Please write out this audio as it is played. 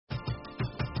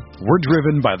We're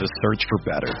driven by the search for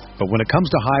better. But when it comes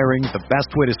to hiring, the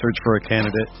best way to search for a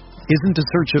candidate isn't to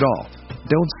search at all.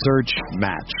 Don't search,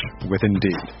 match with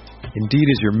Indeed. Indeed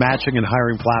is your matching and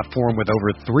hiring platform with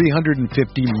over 350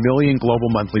 million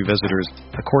global monthly visitors,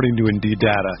 according to Indeed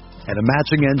data, and a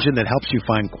matching engine that helps you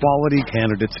find quality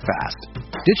candidates fast.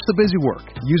 Ditch the busy work.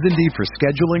 Use Indeed for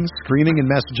scheduling, screening, and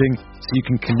messaging so you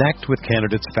can connect with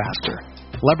candidates faster.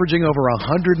 Leveraging over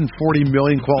 140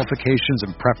 million qualifications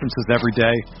and preferences every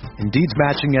day, Indeed's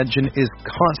matching engine is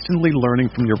constantly learning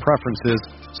from your preferences,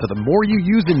 so the more you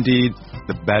use Indeed,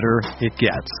 the better it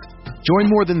gets.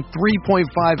 Join more than 3.5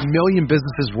 million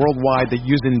businesses worldwide that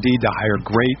use Indeed to hire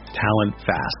great talent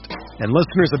fast. And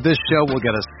listeners of this show will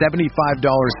get a $75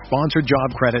 sponsored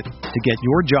job credit to get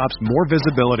your jobs more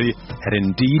visibility at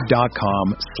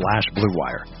Indeed.com/Blue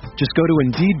Wire. Just go to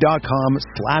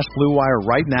Indeed.com/Blue Wire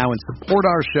right now and support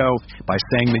our show by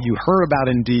saying that you heard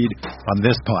about Indeed on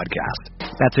this podcast.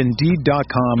 That's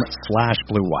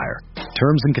Indeed.com/Blue Wire.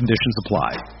 Terms and conditions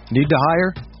apply. Need to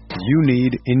hire? You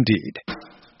need Indeed.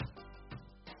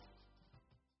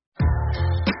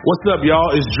 What's up,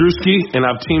 y'all? It's Drewski, and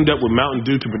I've teamed up with Mountain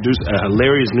Dew to produce a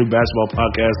hilarious new basketball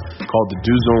podcast called The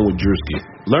Dew Zone with Drewski.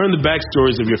 Learn the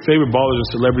backstories of your favorite ballers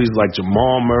and celebrities like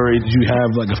Jamal Murray. Did you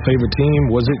have like a favorite team?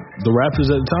 Was it the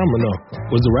Raptors at the time or no?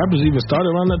 Was the Raptors even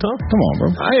started around that time? Come on, bro.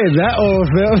 I ain't that old,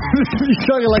 fam. You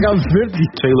talking like I'm 50.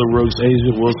 Taylor Rooks,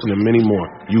 Asia Wilson, and many more.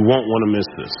 You won't want to miss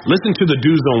this. Listen to The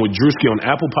Dew Zone with Drewski on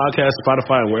Apple Podcasts,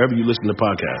 Spotify, and wherever you listen to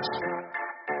podcasts.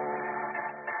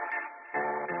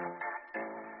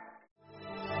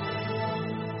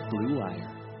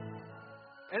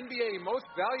 NBA most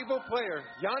valuable player,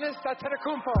 Giannis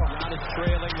Antetokounmpo. Giannis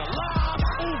trailing the lob.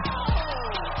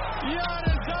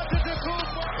 Giannis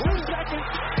Antetokounmpo. 2 seconds.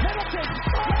 Middleton.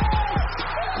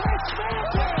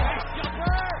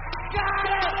 Got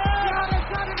it. Giannis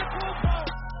Antetokounmpo.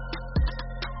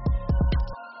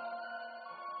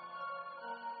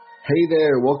 Hey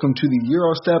there, welcome to the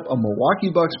Eurostep, a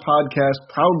Milwaukee Bucks podcast,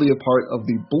 proudly a part of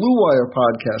the Blue Wire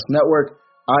Podcast Network.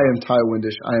 I am Ty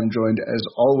Windish. I am joined, as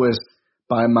always,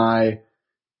 by my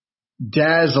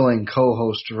dazzling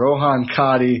co-host, Rohan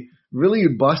Kadi, really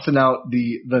busting out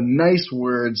the nice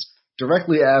words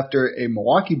directly after a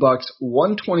Milwaukee Bucks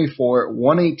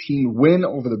 124-118 win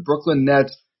over the Brooklyn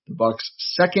Nets. The Bucks'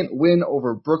 second win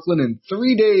over Brooklyn in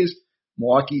 3 days.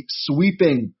 Milwaukee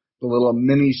sweeping the little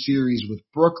mini-series with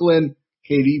Brooklyn.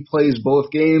 KD plays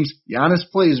both games. Giannis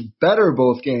plays better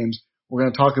both games. We're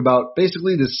going to talk about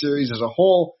basically the series as a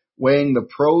whole, weighing the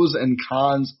pros and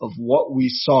cons of what we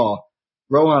saw.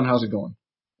 Rohan, how's it going?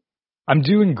 I'm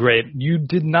doing great. You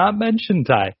did not mention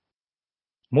Ty.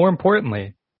 More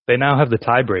importantly, they now have the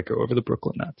tiebreaker over the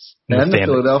Brooklyn Nets. And the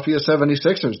Philadelphia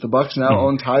 76ers. The Bucks now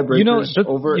own tiebreakers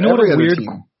over every other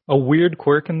team. A weird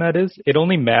quirk in that is, it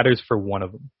only matters for one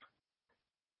of them.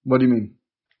 What do you mean?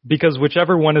 Because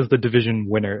whichever one is the division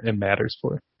winner, it matters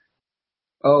for.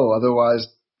 Oh, otherwise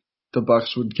the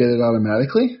Bucks would get it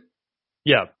automatically?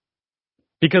 Yeah.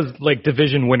 Because,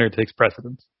 division winner takes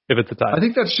precedence if it's a tie. I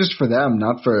think that's just for them,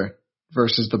 not for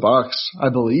versus the Bucks, I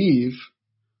believe.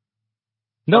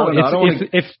 No,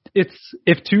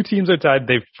 if two teams are tied,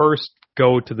 they first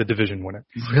go to the division winner.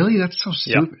 Really? That's so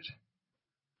stupid. Yeah.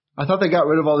 I thought they got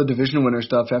rid of all the division winner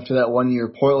stuff after that 1 year.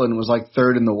 Portland was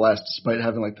third in the West, despite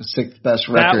having the sixth best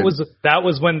record. That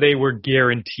was when they were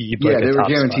guaranteed. Yeah, they were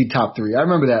guaranteed top three. I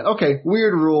remember that. Okay,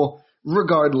 weird rule.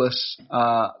 Regardless,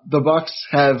 the Bucks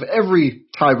have every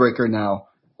tiebreaker now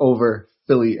over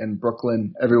Philly and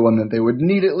Brooklyn, everyone that they would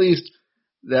need at least.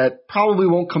 That probably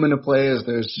won't come into play as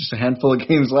there's just a handful of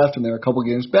games left and they're a couple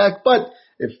games back. But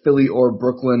if Philly or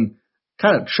Brooklyn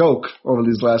kind of choke over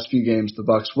these last few games, the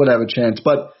Bucks would have a chance.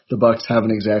 But the Bucks haven't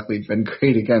exactly been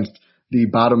great against the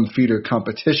bottom feeder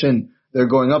competition they're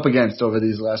going up against over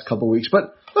these last couple weeks.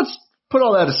 But let's put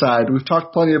all that aside. We've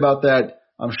talked plenty about that.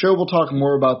 I'm sure we'll talk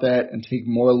more about that and take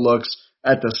more looks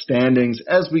at the standings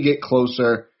as we get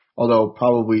closer, although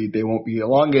probably they won't be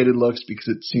elongated looks because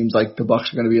it seems like the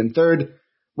Bucks are going to be in third.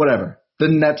 Whatever. The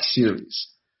Nets series.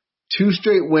 2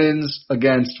 straight wins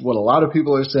against what a lot of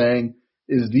people are saying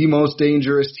is the most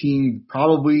dangerous team,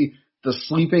 probably the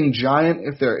sleeping giant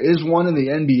if there is one in the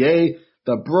NBA.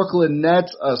 The Brooklyn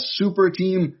Nets, a super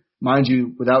team. Mind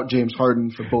you, without James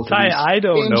Harden for both of these I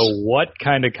don't games. know what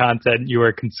kind of content you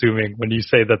are consuming when you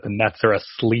say that the Nets are a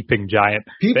sleeping giant.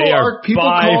 People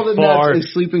call the Nets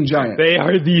a sleeping giant. They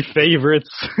are the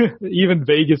favorites. Even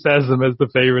Vegas has them as the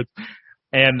favorites.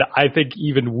 And I think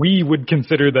even we would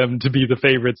consider them to be the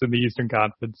favorites in the Eastern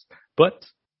Conference. But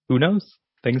who knows?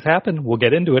 Things happen. We'll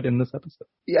get into it in this episode.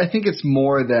 Yeah, I think it's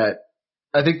more that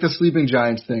I think the sleeping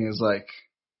giants thing is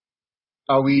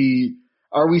are we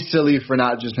are we silly for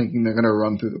not just thinking they're going to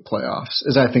run through the playoffs?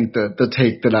 Is I think the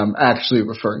take that I'm actually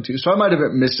referring to. So I might have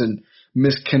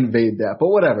misconveyed that, but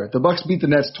whatever. The Bucks beat the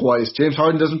Nets twice. James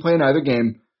Harden doesn't play in either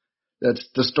game. That's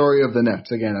the story of the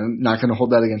Nets. Again, I'm not going to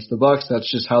hold that against the Bucks. That's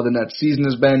just how the Nets season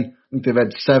has been. I think they've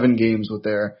had 7 games with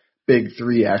their big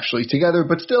 3 actually together,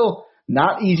 but still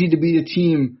not easy to beat a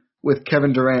team with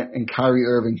Kevin Durant and Kyrie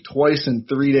Irving twice in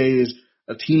 3 days.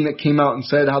 A team that came out and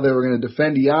said how they were going to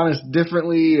defend Giannis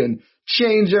differently and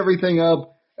change everything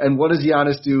up. And what does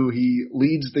Giannis do? He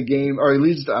leads the game, or he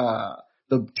leads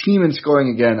the team in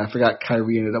scoring again. I forgot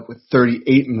Kyrie ended up with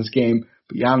 38 in this game,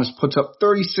 but Giannis puts up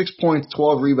 36 points,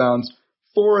 12 rebounds,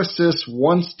 4 assists,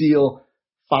 1 steal,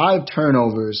 5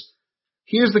 turnovers.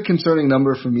 Here's the concerning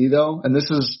number for me, though, and this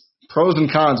is pros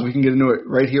and cons. We can get into it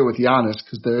right here with Giannis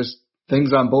because there's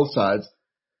things on both sides.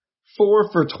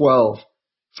 4 for 12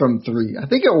 from 3. I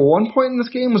think at one point in this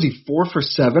game, was he 4 for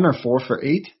 7 or 4 for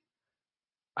 8?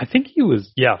 I think he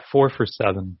was, 4 for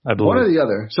 7, I believe. One or the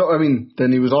other. So, I mean,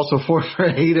 then he was also 4 for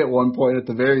 8 at one point at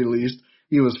the very least.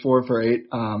 He was 4 for 8.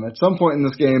 At some point in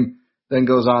this game, then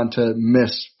goes on to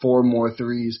miss 4 more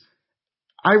threes.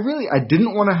 I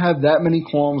didn't want to have that many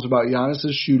qualms about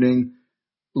Giannis's shooting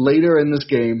later in this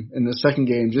game, in the second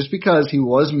game, just because he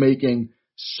was making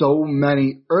so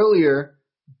many earlier,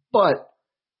 but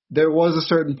there was a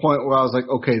certain point where I was like,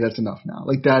 okay, that's enough now.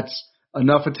 Like, that's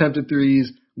enough attempted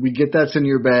threes. We get that's in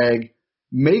your bag.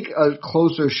 Make a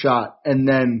closer shot and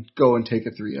then go and take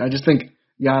a 3. And I just think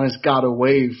Giannis got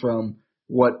away from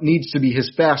what needs to be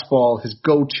his fastball, his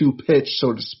go-to pitch,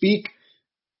 so to speak,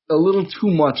 a little too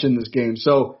much in this game.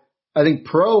 So I think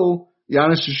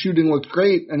Giannis' shooting looked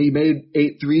great, and he made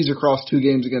 8 threes across 2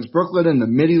 games against Brooklyn, and the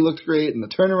midi looked great, and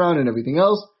the turnaround and everything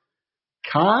else.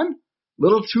 Con,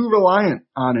 little too reliant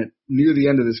on it near the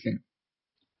end of this game.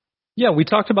 Yeah, we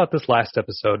talked about this last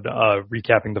episode,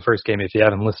 recapping the first game. If you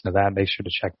haven't listened to that, make sure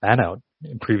to check that out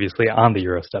previously on the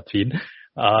Eurostep feed.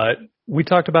 We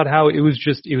talked about how it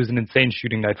was an insane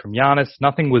shooting night from Giannis.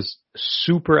 Nothing was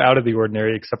super out of the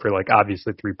ordinary except for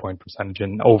obviously 3-point percentage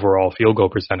and overall field goal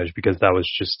percentage, because that was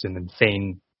just an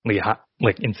insanely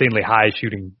high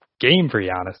shooting game for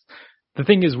Giannis. The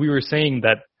thing is, we were saying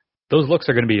that those looks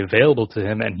are going to be available to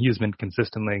him, and he's been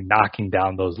consistently knocking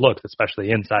down those looks,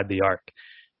 especially inside the arc.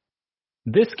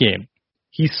 This game,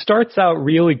 he starts out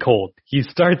really cold. He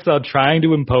starts out trying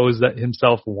to impose that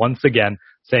himself once again,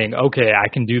 saying, okay, I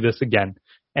can do this again.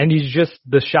 And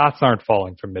the shots aren't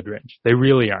falling from mid-range. They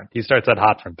really aren't. He starts out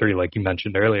hot from 3, like you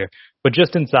mentioned earlier. But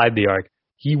just inside the arc,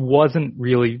 he didn't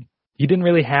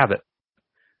really have it.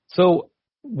 So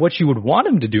what you would want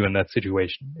him to do in that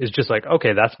situation is just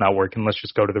okay, that's not working. Let's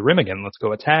just go to the rim again. Let's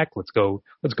go attack. Let's go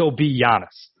be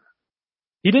Giannis.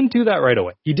 He didn't do that right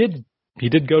away. He did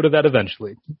go to that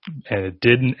eventually, and it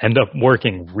didn't end up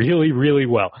working really, really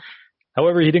well.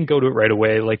 However, he didn't go to it right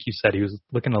away. Like you said, he was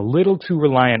looking a little too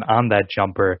reliant on that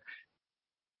jumper.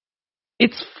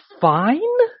 It's fine,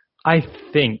 I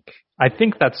think. I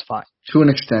think that's fine. To an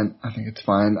extent, I think it's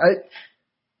fine.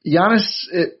 Giannis,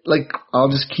 I'll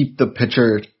just keep the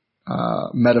pitcher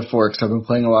metaphor because I've been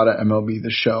playing a lot of MLB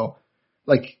this show.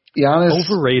 Giannis...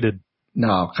 Overrated.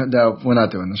 No, we're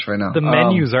not doing this right now. The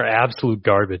menus are absolute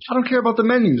garbage. I don't care about the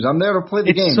menus. I'm there to play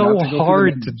the game. It's so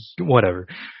hard to whatever.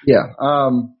 Yeah.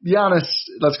 Giannis,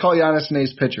 let's call Giannis an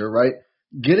ace pitcher, right?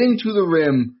 Getting to the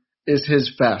rim is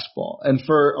his fastball. And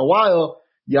for a while,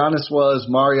 Giannis was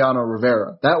Mariano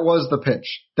Rivera. That was the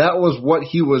pitch. That was what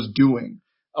he was doing.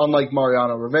 Unlike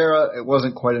Mariano Rivera, it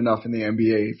wasn't quite enough in the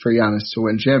NBA for Giannis to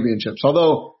win championships.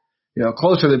 Although,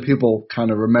 closer than people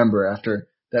kind of remember after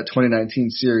that 2019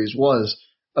 series was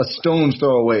a stone's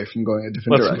throw away from going a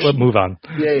different direction. Let's move on.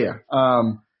 Yeah.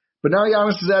 But now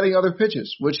Giannis is adding other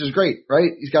pitches, which is great,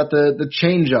 right? He's got the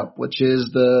changeup, which is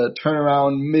the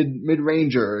turnaround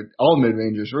mid-ranger, all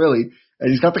mid-rangers really.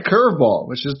 And he's got the curveball,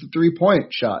 which is the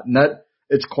 3-point shot. And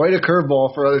it's quite a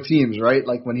curveball for other teams, right?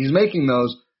 When he's making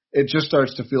those, it just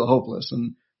starts to feel hopeless.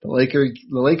 And the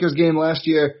Lakers game last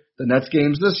year, the Nets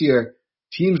games this year,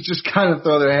 teams just kind of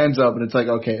throw their hands up, and it's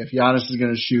okay, if Giannis is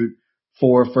going to shoot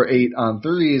 4 for 8 on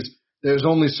threes, there's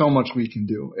only so much we can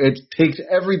do. It takes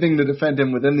everything to defend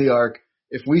him within the arc.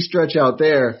 If we stretch out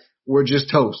there, we're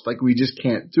just toast. We just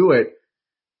can't do it.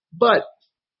 But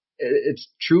it's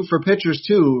true for pitchers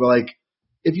too.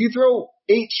 If you throw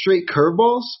 8 straight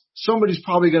curveballs, somebody's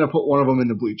probably going to put one of them in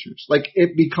the bleachers.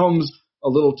 It becomes a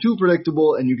little too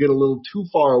predictable, and you get a little too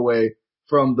far away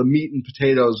from the meat and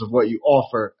potatoes of what you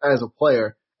offer as a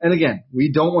player. And again,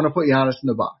 we don't want to put Giannis in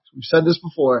the box. We've said this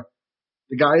before.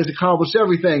 The guy has accomplished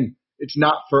everything. It's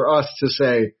not for us to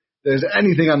say there's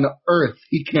anything on the earth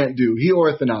he can't do. He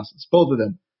or Thanasis, both of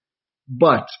them.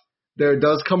 But there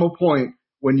does come a point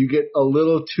when you get a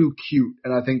little too cute,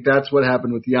 and I think that's what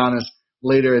happened with Giannis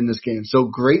later in this game. So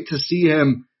great to see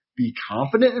him be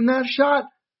confident in that shot.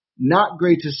 Not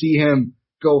great to see him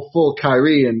go full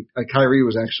Kyrie, and Kyrie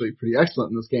was actually pretty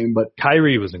excellent in this game, but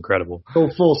Kyrie was incredible. Go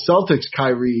full Celtics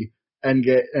Kyrie and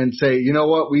say, you know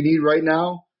what we need right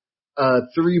now? A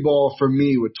 3-ball for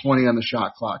me with 20 on the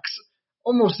shot clock.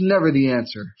 Almost never the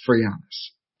answer for Giannis.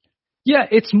 Yeah,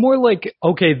 it's more like,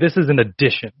 okay, this is an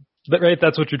addition. Right?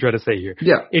 That's what you're trying to say here.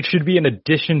 Yeah. It should be an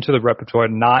addition to the repertoire,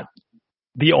 not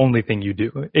the only thing you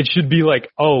do. It should be like,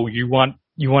 oh, you want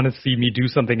to see me do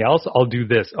something else? I'll do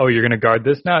this. Oh, you're going to guard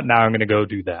this now? Now I'm going to go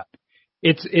do that.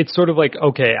 It's sort of like,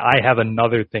 okay, I have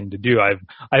another thing to do. I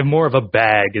have more of a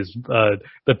bag. As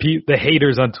the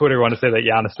haters on Twitter want to say that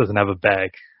Giannis doesn't have a bag.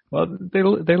 Well,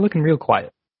 they're looking real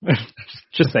quiet.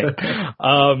 Just saying.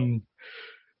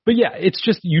 But yeah, it's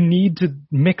just you need to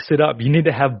mix it up. You need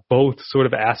to have both sort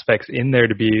of aspects in there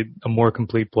to be a more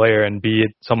complete player and be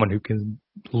someone who can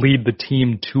lead the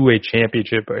team to a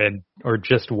championship or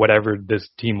just whatever this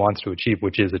team wants to achieve,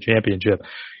 which is a championship.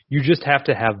 You just have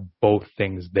to have both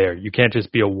things there. You can't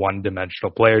just be a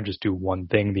one-dimensional player, just do one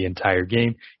thing the entire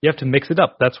game. You have to mix it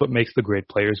up. That's what makes the great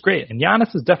players great. And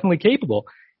Giannis is definitely capable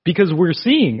because we're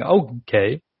seeing,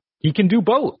 okay, he can do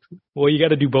both. Well, you got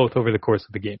to do both over the course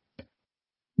of the game.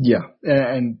 Yeah,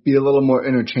 and be a little more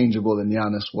interchangeable than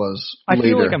Giannis was later. I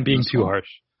feel like I'm being too harsh.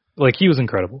 Like, he was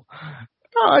incredible.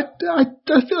 I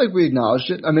feel like we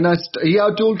acknowledged it. I mean, he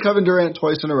outdueled Kevin Durant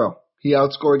twice in a row. He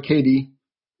outscored KD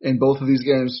in both of these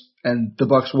games, and the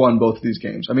Bucks won both of these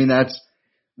games. I mean,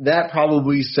 that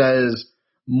probably says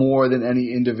more than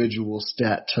any individual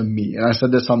stat to me. And I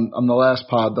said this on the last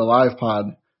pod, the live pod,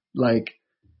 like,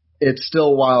 it's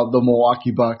still wild the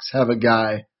Milwaukee Bucks have a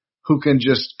guy who can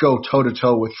just go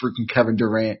toe-to-toe with freaking Kevin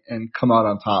Durant and come out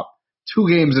on top 2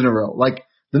 games in a row. Like,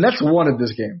 the Nets wanted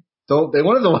this game. So they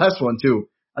wanted the last one, too.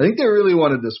 I think they really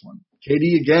wanted this one.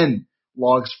 KD, again,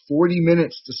 logs 40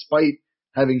 minutes despite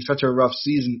having such a rough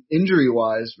season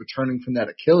injury-wise, returning from that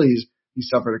Achilles he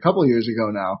suffered a couple years ago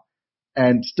now,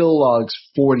 and still logs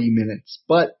 40 minutes.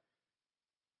 But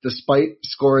despite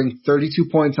scoring 32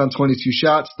 points on 22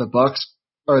 shots, the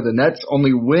Nets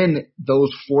only win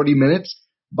those 40 minutes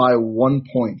by 1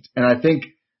 point. And I think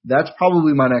that's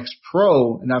probably my next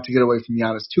pro, and not to get away from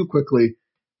Giannis too quickly.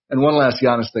 And one last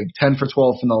Giannis thing, 10 for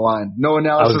 12 from the line. No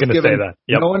analysis given. I was going to say that.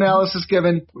 Yep. No analysis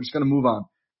given. We're just going to move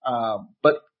on.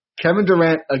 But Kevin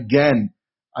Durant, again,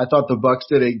 I thought the Bucks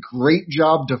did a great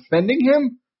job defending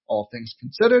him, all things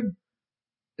considered,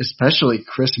 especially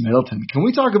Chris Middleton. Can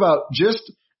we talk about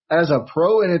just as a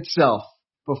pro in itself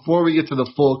before we get to the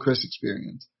full Chris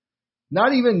experience?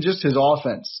 Not even just his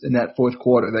offense in that fourth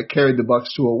quarter that carried the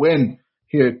Bucks to a win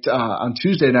here on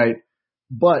Tuesday night,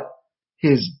 but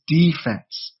his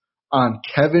defense on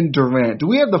Kevin Durant. Do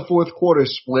we have the fourth quarter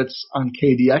splits on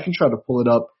KD? I can try to pull it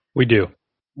up. We do.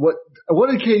 What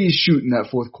did KD shoot in that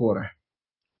fourth quarter?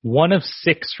 1 of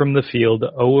 6 from the field,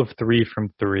 0 of 3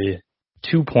 from 3,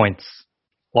 2 points.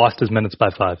 Lost his minutes by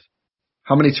 5.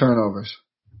 How many turnovers?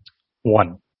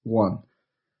 1.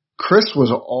 Chris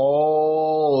was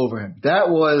all over him. That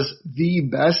was the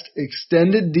best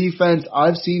extended defense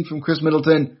I've seen from Chris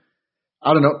Middleton.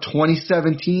 I don't know,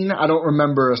 2017? I don't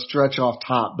remember a stretch off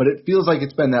top, but it feels like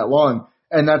it's been that long,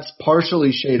 and that's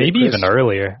partially shaded. Maybe Chris. Even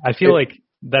earlier. I feel like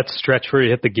that stretch where he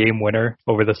hit the game winner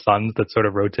over the Suns that sort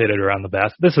of rotated around the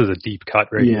basket. This is a deep cut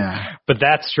right here. But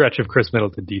that stretch of Chris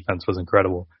Middleton defense was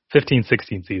incredible.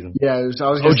 15-16 season. Yeah, I was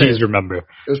OGs remember. It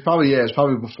was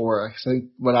probably before. I think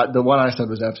the one I said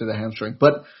was after the hamstring.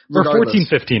 But or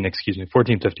 14-15, excuse me.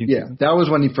 14-15. Yeah, that was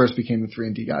when he first became the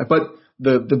 3-and-D guy. But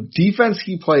the defense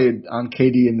he played on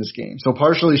KD in this game, so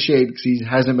partially shade because he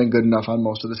hasn't been good enough on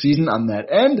most of the season on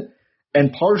that end,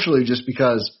 and partially just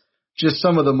because just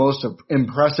some of the most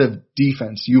impressive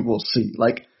defense you will see.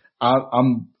 Like,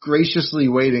 I'm graciously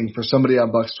waiting for somebody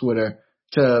on Bucks Twitter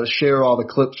to share all the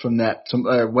clips from that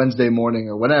Wednesday morning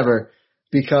or whatever,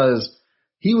 because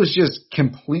he was just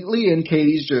completely in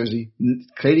KD's jersey.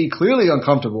 KD clearly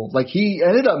uncomfortable. Like, he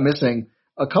ended up missing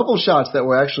a couple shots that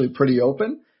were actually pretty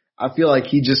open. I feel like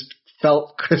he just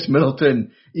felt Chris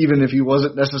Middleton, even if he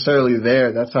wasn't necessarily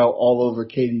there. That's how all over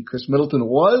KD Chris Middleton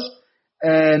was.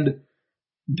 And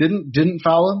didn't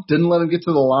foul him, didn't let him get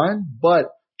to the line, but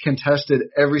contested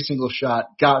every single shot,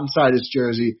 got inside his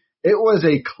jersey. It was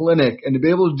a clinic, and to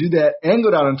be able to do that and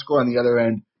go down and score on the other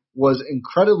end was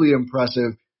incredibly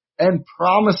impressive and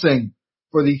promising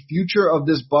for the future of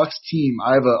this Bucks team.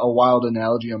 I have a wild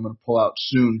analogy I'm going to pull out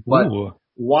soon, but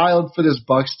wild for this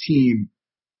Bucks team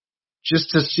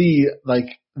just to see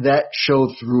like that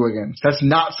show through again. That's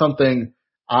not something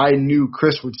I knew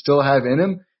Chris would still have in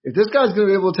him. If this guy's going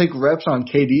to be able to take reps on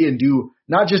KD and do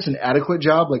not just an adequate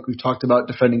job, like we've talked about,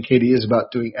 defending KD is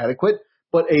about doing adequate,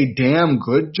 but a damn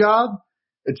good job,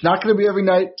 it's not going to be every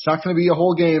night. It's not going to be a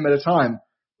whole game at a time.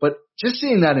 But just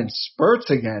seeing that in spurts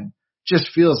again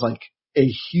just feels like a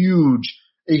huge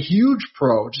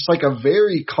pro, just like a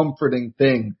very comforting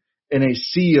thing in a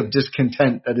sea of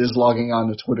discontent that is logging on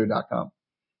to Twitter.com.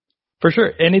 For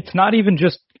sure. And it's not even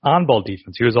just on-ball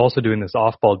defense. He was also doing this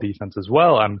off-ball defense as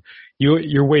well.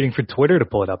 You're waiting for Twitter to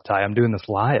pull it up, Ty. I'm doing this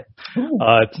live.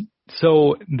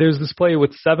 So there's this play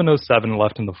with 7:07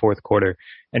 left in the fourth quarter,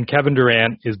 and Kevin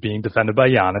Durant is being defended by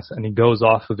Giannis, and he goes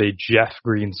off of a Jeff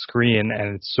Green screen,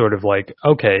 and it's sort of like,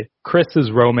 okay, Chris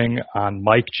is roaming on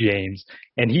Mike James,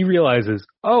 and he realizes,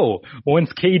 oh,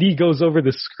 once KD goes over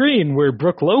the screen where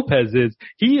Brook Lopez is,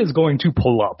 he is going to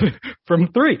pull up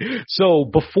from three. So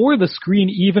before the screen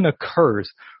even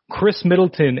occurs, Chris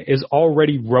Middleton is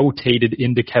already rotated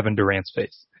into Kevin Durant's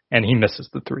face. And he misses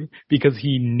the three because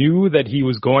he knew that he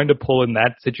was going to pull in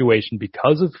that situation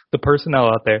because of the personnel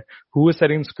out there, who was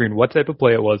setting the screen, what type of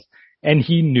play it was, and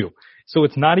he knew. So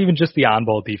it's not even just the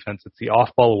on-ball defense, it's the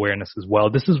off-ball awareness as well.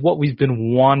 This is what we've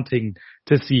been wanting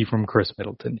to see from Chris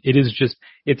Middleton.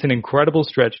 It's an incredible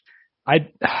stretch. I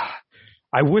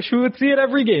wish we would see it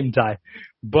every game, Ty,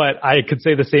 but I could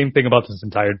say the same thing about this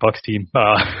entire Bucks team.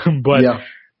 But yeah.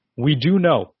 We do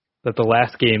know that the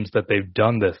last games that they've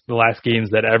done this, the last games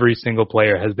that every single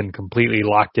player has been completely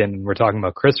locked in, and we're talking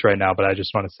about Chris right now, but I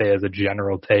just want to say as a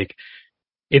general take,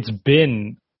 it's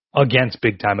been against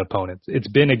big-time opponents. It's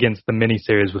been against the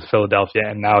mini-series with Philadelphia,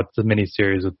 and now it's the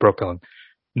mini-series with Brooklyn.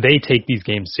 They take these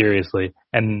games seriously,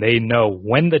 and they know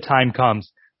when the time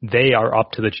comes, they are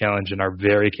up to the challenge and are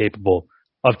very capable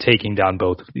of taking down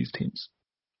both of these teams.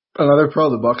 Another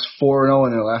pro, the Bucks 4-0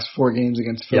 in their last four games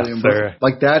against Philly and Brooklyn.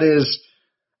 Like, that is...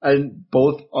 And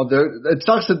it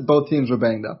sucks that both teams were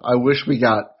banged up. I wish we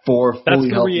got four fully healthy.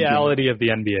 That's the reality of the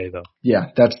NBA, though.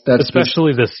 Yeah, that's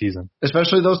especially this season.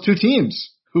 Especially those two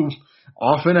teams who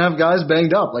often have guys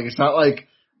banged up. Like, it's not like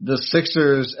the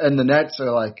Sixers and the Nets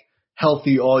are like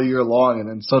healthy all year long and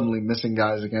then suddenly missing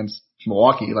guys against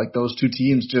Milwaukee. Like, those two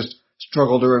teams just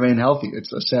struggle to remain healthy.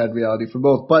 It's a sad reality for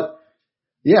both. But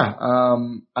yeah,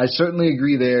 I certainly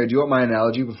agree there. Do you want my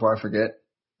analogy before I forget?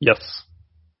 Yes.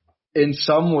 In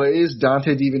some ways,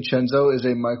 Dante DiVincenzo is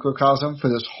a microcosm for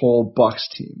this whole Bucks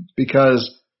team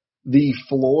because the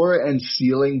floor and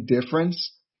ceiling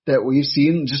difference that we've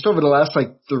seen just over the last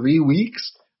 3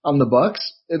 weeks on the Bucks,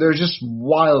 they're just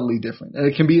wildly different. And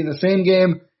it can be in the same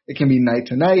game, it can be night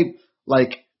to night.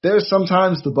 Like, there's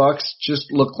sometimes the Bucks just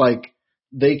look like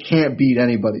they can't beat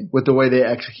anybody with the way they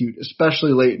execute,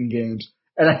 especially late in games.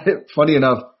 And funny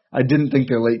enough, I didn't think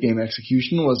their late game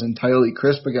execution was entirely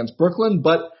crisp against Brooklyn,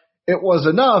 but it was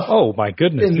enough. Oh my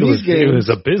goodness. In these games, it was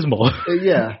abysmal.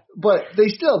 Yeah. But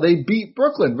they beat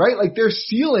Brooklyn, right? Like, their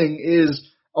ceiling is,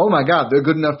 oh my God, they're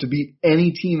good enough to beat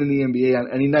any team in the NBA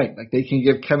on any night. Like, they can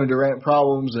give Kevin Durant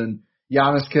problems and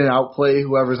Giannis can outplay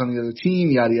whoever's on the other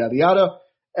team, yada, yada, yada.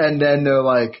 And then they're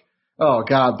like, oh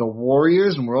God, the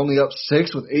Warriors, and we're only up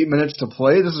 6 with 8 minutes to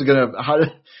play.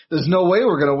 There's no way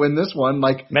we're gonna win this one.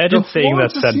 Like, imagine saying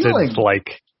that sentence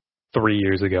 3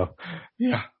 years ago.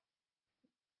 Yeah.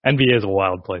 NBA is a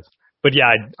wild place. But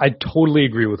yeah, I totally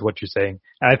agree with what you're saying.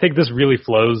 And I think this really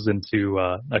flows into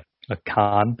a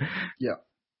con. Yeah.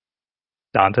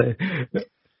 Dante.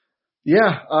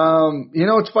 Yeah.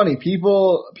 It's funny.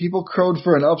 People crowed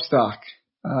for an upstock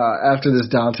after this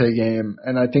Dante game.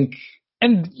 And I think...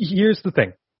 And here's the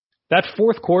thing. That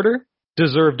fourth quarter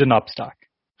deserved an upstock.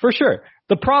 For sure.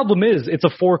 The problem is it's a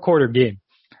 4-quarter game.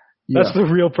 That's the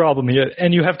real problem here.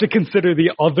 And you have to consider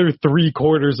the other 3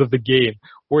 quarters of the game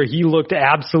where he looked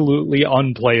absolutely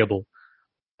unplayable.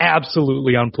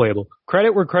 Absolutely unplayable.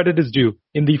 Credit where credit is due.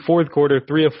 In the fourth quarter,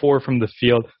 3 of 4 from the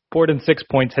field, poured in 6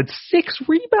 points, had 6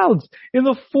 rebounds in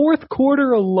the fourth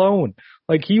quarter alone.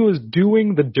 Like, he was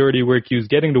doing the dirty work. He was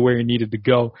getting to where he needed to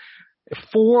go.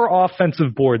 4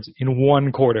 offensive boards in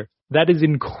 1 quarter. That is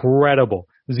incredible.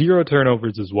 0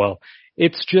 turnovers as well.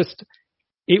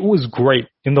 It was great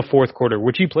in the fourth quarter,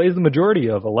 which he plays the majority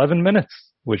of, 11 minutes,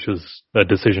 which was a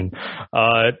decision.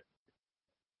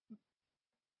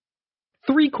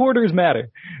 3 quarters matter.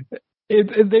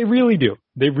 They really do.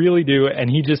 They really do. And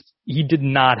he did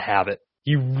not have it.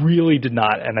 He really did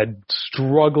not. And I'm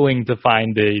struggling to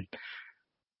find a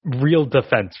real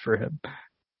defense for him.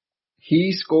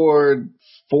 He scored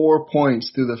 4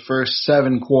 points through the first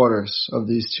 7 quarters of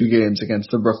these 2 games against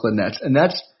the Brooklyn Nets. And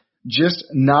that's just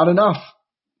not enough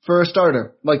for a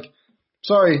starter. Like,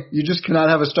 sorry, you just cannot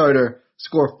have a starter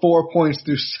score 4 points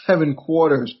through 7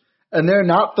 quarters and they're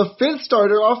not the 5th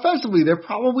starter offensively. They're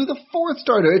probably the 4th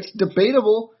starter. It's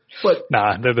debatable, but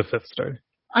Nah, they're the 5th starter.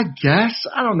 I guess,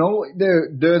 I don't know. They're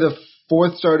the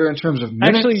 4th starter in terms of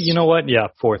minutes. Actually, you know what? Yeah,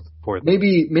 fourth.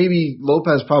 Maybe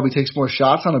Lopez probably takes more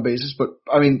shots on a basis, but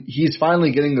I mean, he's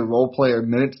finally getting the role player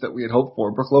minutes that we had hoped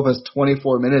for. Brook Lopez,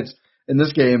 24 minutes in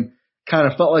this game, kind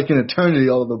of felt like an eternity,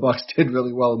 although the Bucks did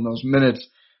really well in those minutes.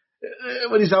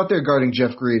 When he's out there guarding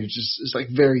Jeff Green, it's like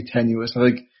very tenuous. I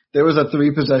think there was a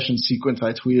 3-possession sequence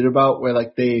I tweeted about where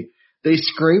like they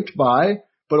scraped by,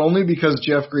 but only because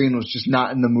Jeff Green was just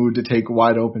not in the mood to take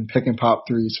wide open pick and pop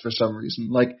threes for some reason.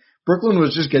 Like Brooklyn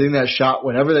was just getting that shot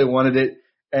whenever they wanted it,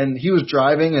 and he was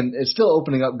driving and it's still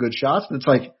opening up good shots. But it's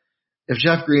like if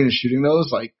Jeff Green is shooting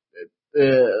those, like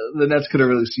the Nets could have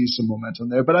really seized some momentum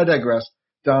there. But I digress.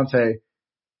 Dante,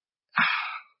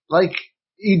 like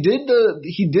he did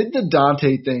the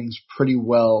Dante things pretty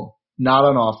well, not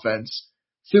on offense,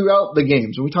 throughout the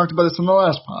games. And we talked about this in the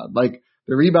last pod. Like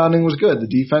the rebounding was good, the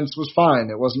defense was fine.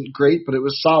 It wasn't great, but it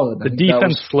was solid. The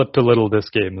defense slipped a little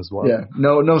this game as well. Yeah,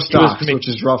 no stocks, which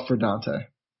is rough for Dante.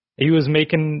 He was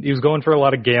going for a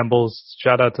lot of gambles.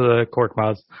 Shout out to the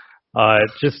Korkmaz.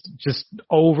 Just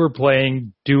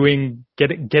overplaying, getting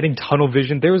tunnel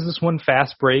vision. There was this one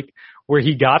fast break where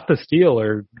he got the steal.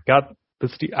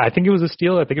 I think it was a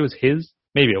steal. I think it was his.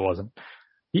 Maybe it wasn't.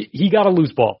 He got a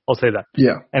loose ball. I'll say that.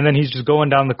 Yeah. And then he's just going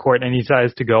down the court and he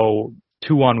decides to go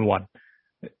 2-on-1.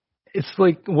 It's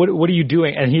like, what are you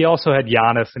doing? And he also had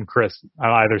Giannis and Chris on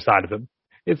either side of him.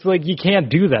 It's like, you can't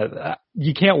do that.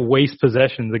 You can't waste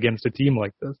possessions against a team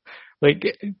like this.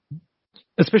 Like,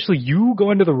 especially you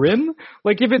going to the rim.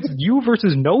 Like, if it's you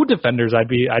versus no defenders, I'd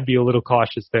be a little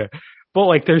cautious there. But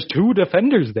like, there's 2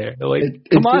 defenders there. Like,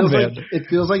 come on, man. It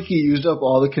feels like he used up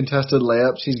all the contested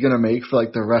layups he's gonna make for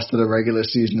like the rest of the regular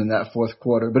season in that 4th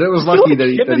quarter. But it was lucky that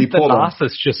he pulled them.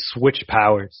 Thanasis just switched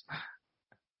powers.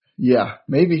 Yeah,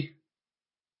 maybe.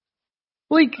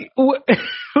 Like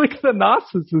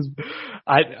Thanasis is.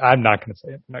 I'm not gonna say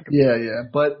it. Yeah.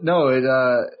 But no,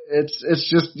 it's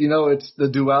just, it's the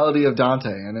duality of Dante,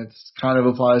 and it's kind of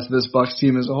applies to this Bucks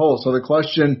team as a whole. So the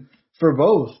question for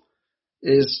both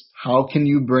is, how can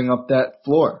you bring up that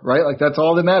floor, right? Like, that's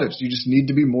all that matters. You just need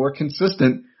to be more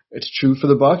consistent. It's true for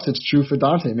the Bucks. It's true for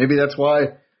Dante. Maybe that's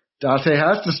why Dante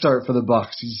has to start for the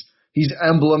Bucks. He's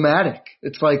emblematic.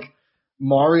 It's like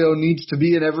Mario needs to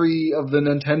be in every of the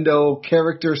Nintendo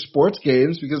character sports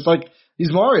games because, like,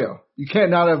 he's Mario. You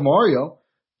can't not have Mario.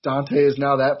 Dante is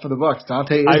now that for the Bucks.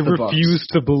 Dante is the Bucks. I refuse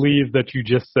to believe that you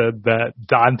just said that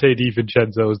Dante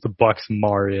DiVincenzo is the Bucks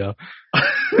Mario.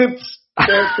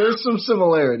 There's some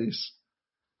similarities.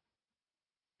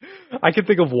 I can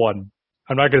think of one.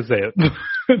 I'm not going to say it.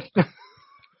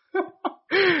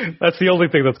 That's the only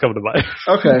thing that's coming to mind.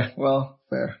 Okay, well,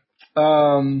 fair.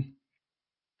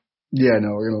 Yeah,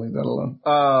 no, we're going to leave that alone.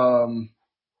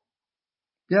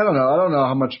 Yeah, I don't know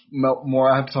how much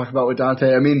more I have to talk about with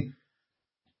Dante. I mean,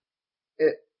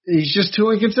 he's just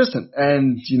too inconsistent.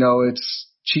 And, it's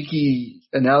cheeky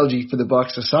analogy for the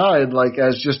Bucks aside, like,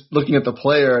 as just looking at the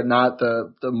player, not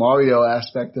the Mario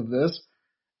aspect of this,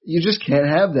 you just can't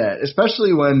have that,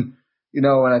 especially when,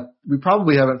 we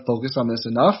probably haven't focused on this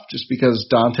enough just because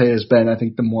Dante has been, I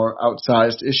think, the more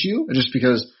outsized issue, and just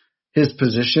because his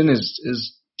position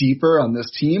is deeper on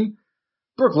this team.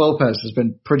 Brook Lopez has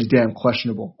been pretty damn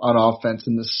questionable on offense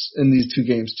in these 2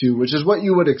 games too, which is what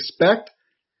you would expect,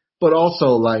 but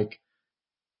also like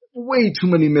way too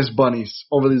many missed bunnies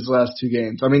over these last 2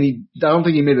 games. I mean, I don't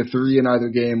think he made a 3 in either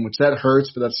game, which that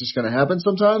hurts, but that's just going to happen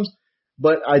sometimes.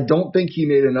 But I don't think he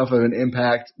made enough of an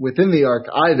impact within the arc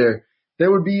either.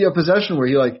 There would be a possession where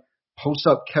he like posts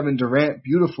up Kevin Durant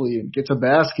beautifully and gets a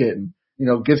basket and,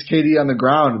 gets KD on the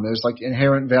ground, and there's like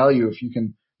inherent value if you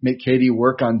can make KD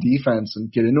work on defense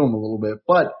and get into him a little bit.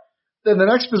 But then the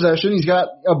next possession, he's got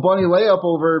a bunny layup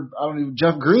over,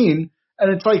 Jeff Green,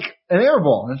 and it's like an air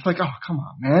ball. And it's like, oh, come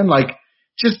on, man. Like,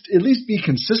 just at least be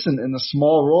consistent in the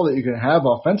small role that you can have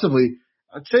offensively.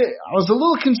 I'd say I was a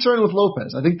little concerned with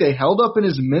Lopez. I think they held up in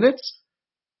his minutes,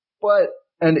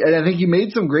 and I think he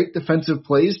made some great defensive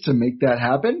plays to make that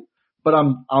happen. But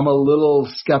I'm a little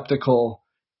skeptical,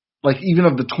 like even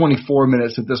of the 24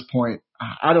 minutes at this point.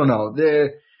 I don't know.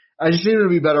 I just need him to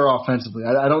be better offensively.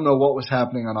 I don't know what was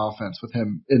happening on offense with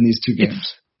him in these 2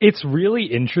 games. It's really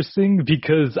interesting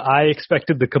because I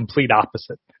expected the complete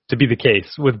opposite to be the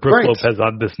case with Brook Lopez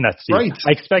on this Nets team. Right.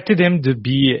 I expected him to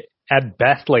be at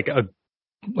best like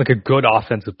a good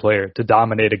offensive player to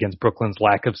dominate against Brooklyn's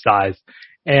lack of size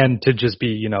and to just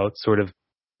be, sort of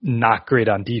not great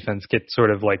on defense, get sort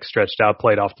of like stretched out,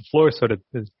 played off the floor, sort of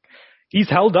he's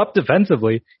held up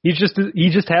defensively. He just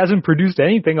hasn't produced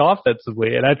anything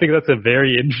offensively, and I think that's a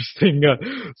very interesting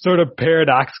sort of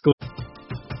paradoxical.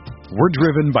 We're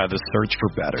driven by the search for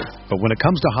better, but when it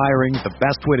comes to hiring, the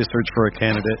best way to search for a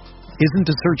candidate isn't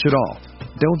to search at all.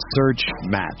 Don't search,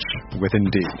 match with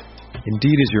Indeed.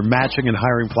 Indeed is your matching and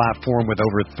hiring platform with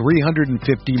over 350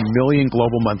 million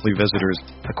global monthly visitors,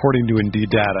 according to Indeed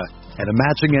data, and a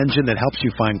matching engine that helps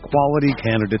you find quality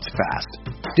candidates fast.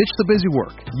 Ditch the busy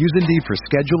work. Use Indeed for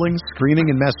scheduling, screening,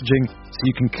 and messaging so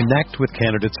you can connect with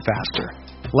candidates faster.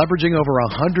 Leveraging over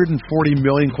 140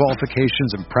 million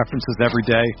qualifications and preferences every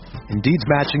day, Indeed's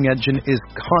matching engine is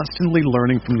constantly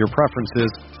learning from your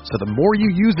preferences, so the more you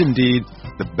use Indeed,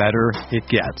 the better it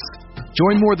gets.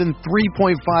 Join more than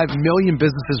 3.5 million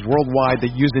businesses worldwide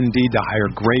that use Indeed to hire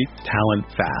great talent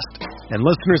fast. And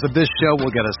listeners of this show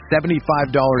will get a $75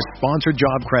 sponsored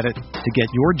job credit to get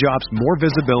your jobs more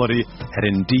visibility at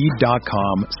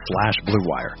Indeed.com/Blue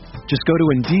Wire. Just go to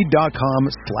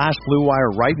Indeed.com/Blue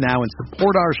Wire right now and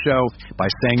support our show by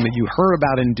saying that you heard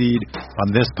about Indeed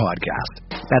on this podcast.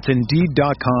 That's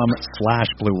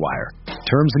Indeed.com/Blue Wire.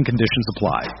 Terms and conditions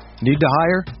apply. Need to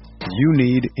hire? You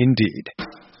need Indeed.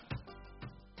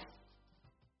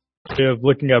 Of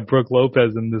looking at Brook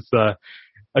Lopez and this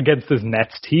against this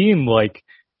Nets team, like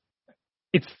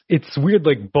it's weird.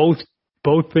 Like both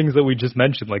things that we just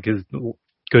mentioned, like his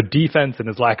good defense and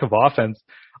his lack of offense.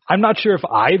 I'm not sure if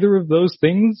either of those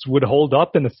things would hold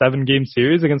up in a 7-game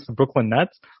series against the Brooklyn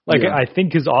Nets. Like I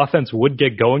think his offense would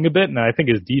get going a bit, and I think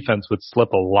his defense would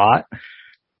slip a lot.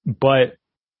 But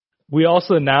we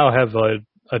also now have a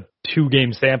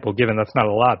 2-game sample. Given that's not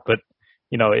a lot, but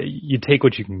you know, you take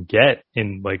what you can get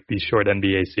in like these short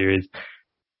NBA series.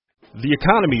 The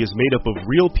economy is made up of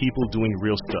real people doing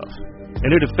real stuff,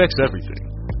 and it affects everything.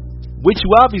 Which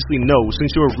you obviously know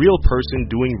since you're a real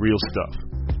person doing real stuff.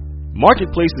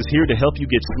 Marketplace is here to help you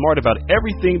get smart about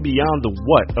everything beyond the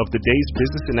what of the day's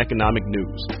business and economic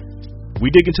news.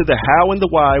 We dig into the how and the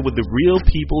why with the real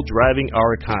people driving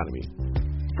our economy.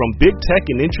 From big tech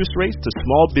and interest rates to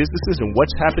small businesses and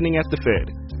what's happening at the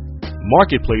Fed.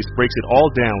 Marketplace breaks it all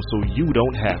down so you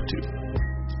don't have to.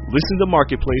 Listen to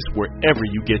Marketplace wherever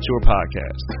you get your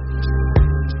podcasts.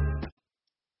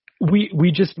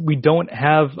 We don't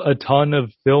have a ton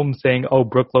of film saying, oh,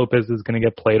 Brook Lopez is going to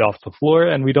get played off the floor,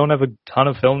 and we don't have a ton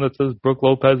of film that says Brook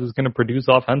Lopez is going to produce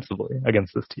offensively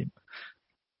against this team.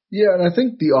 Yeah, and I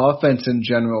think the offense in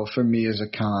general for me is a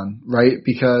con, right?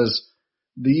 Because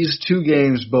these 2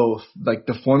 games both, like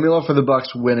the formula for the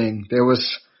Bucks winning, there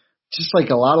was just like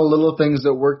a lot of little things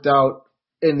that worked out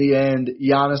in the end.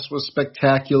 Giannis was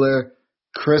spectacular.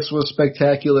 Chris was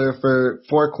spectacular for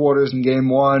 4 quarters in game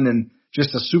 1 and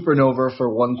just a supernova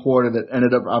for 1 quarter that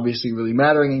ended up obviously really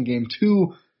mattering in game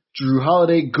 2. Jrue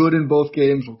Holiday, good in both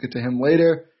games. We'll get to him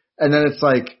later. And then it's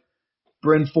like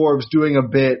Bryn Forbes doing a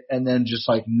bit and then just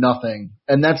like nothing.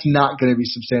 And that's not going to be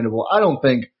sustainable, I don't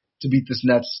think, to beat this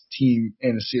Nets team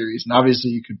in a series. And obviously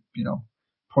you could,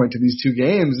 point to these 2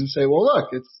 games and say, well,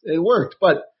 look, it worked.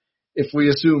 But if we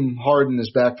assume Harden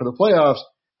is back for the playoffs,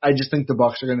 I just think the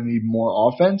Bucks are going to need more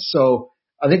offense. So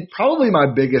I think probably my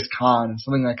biggest con, and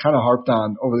something I kind of harped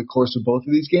on over the course of both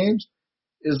of these games,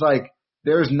 is like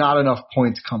there's not enough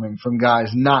points coming from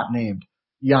guys not named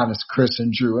Giannis, Chris,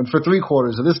 and Jrue. And for 3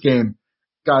 quarters of this game,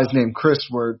 guys named Chris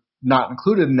were not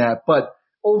included in that. But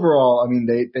overall, I mean,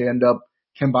 they end up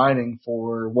combining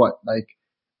for what, like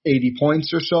 80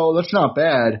 points or so. That's not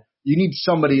bad. You need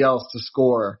somebody else to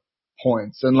score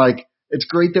points. And like, it's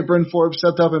great that Bryn Forbes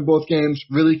stepped up in both games.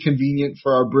 Really convenient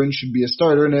for our Bryn should be a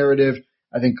starter narrative.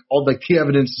 I think all the key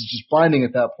evidence is just blinding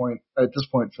at this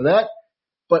point for that.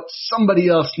 But somebody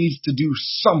else needs to do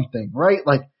something, right?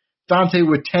 Like Dante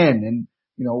with 10 and,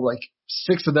 like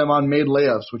 6 of them on made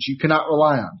layups, which you cannot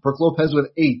rely on. Brook Lopez with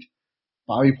 8.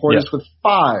 Bobby Portis with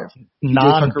 5.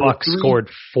 Non-Bucks scored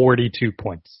 42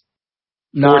 points.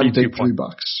 Non-Big 3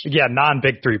 Bucks. Yeah,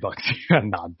 non-Big 3 Bucks.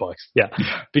 Non-Bucks. Yeah.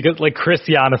 Because like Chris,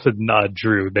 Giannis, and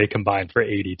Jrue, they combined for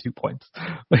 82 points.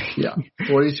 Yeah.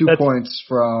 42 points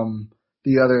from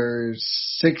the other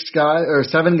 6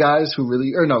 guys who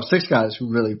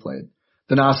really played.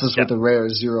 Thanasis with a rare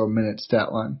 0-minute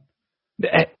stat line.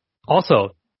 Also,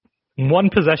 1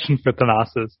 possession for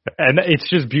Thanasis, and it's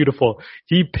just beautiful.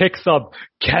 He picks up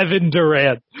Kevin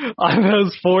Durant on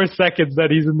those 4 seconds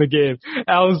that he's in the game.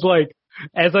 I was like,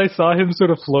 as I saw him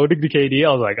sort of floating to KD, I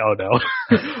was like, oh no,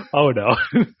 oh no.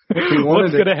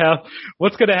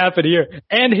 What's gonna happen here?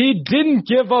 And he didn't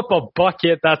give up a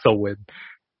bucket. That's a win.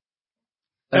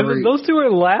 And those 2 were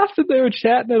laughing. They were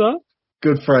chatting it up.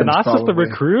 Good friends. Thanasis the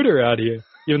recruiter out here,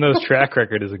 even though his track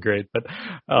record isn't great. But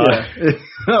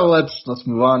let's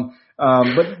move on.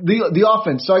 But the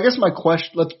offense. So I guess my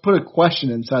question. Let's put a question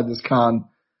inside this con.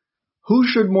 Who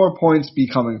should more points be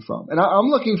coming from? And I'm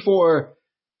looking for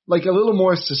like a little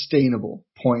more sustainable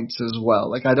points as well.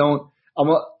 Like I'm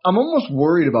almost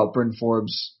worried about Bryn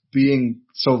Forbes being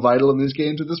so vital in these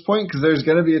games at this point because there's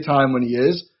going to be a time when he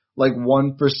is like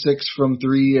 1 for 6 from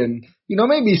 3 and,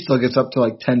 maybe he still gets up to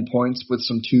like 10 points with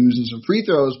some twos and some free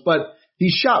throws, but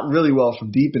he's shot really well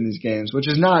from deep in these games, which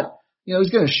is not,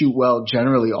 he's going to shoot well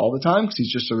generally all the time because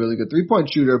he's just a really good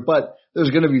 3-point shooter, but there's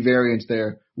going to be variance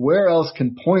there. Where else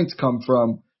can points come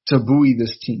from to buoy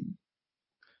this team?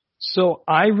 So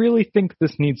I really think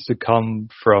this needs to come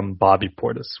from Bobby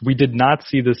Portis. We did not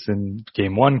see this in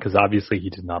game 1 because obviously he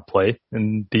did not play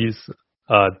in these,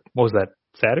 what was that,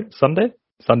 Sunday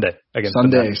against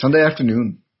Sunday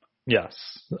afternoon. Yes.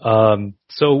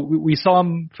 So we saw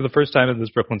him for the first time in this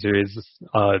Brooklyn series,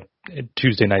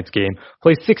 Tuesday night's game,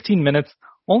 play 16 minutes,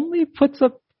 only puts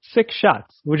up 6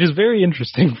 shots, which is very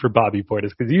interesting for Bobby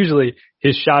Portis because usually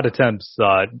his shot attempts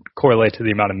correlate to the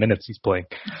amount of minutes he's playing.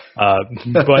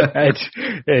 But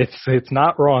it's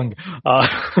not wrong.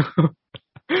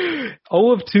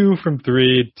 0 of 2 from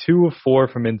 3, 2 of 4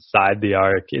 from inside the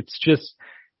arc.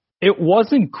 It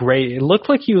wasn't great. It looked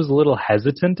like he was a little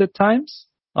hesitant at times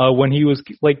when he was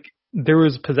like, there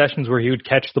was possessions where he would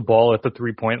catch the ball at the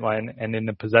 3-point line, and in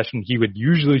a possession he would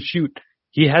usually shoot.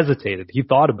 He hesitated. He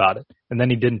thought about it, and then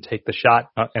he didn't take the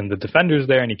shot, and the defender's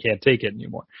there, and he can't take it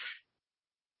anymore.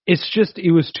 It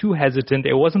was too hesitant.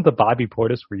 It wasn't the Bobby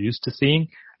Portis we're used to seeing,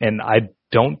 and I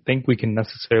don't think we can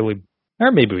necessarily,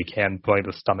 or maybe we can blame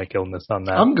the stomach illness on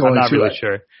that. I'm not really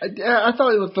sure. I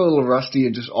thought he looked a little rusty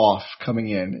and just off coming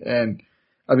in, and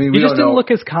I mean, he just didn't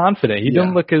look as confident. He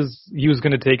didn't look as he was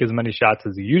going to take as many shots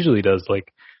as he usually does.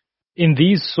 Like, in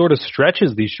these sort of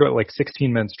stretches, these short, like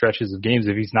 16-minute stretches of games,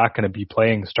 if he's not going to be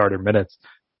playing starter minutes,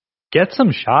 get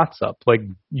some shots up. Like,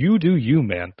 you do you,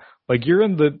 man. Like, you're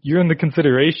in the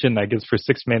consideration, I guess, for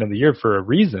 6th man of the year for a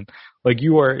reason. Like,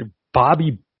 you are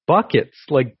Bobby Buckets.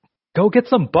 Like, go get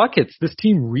some buckets. This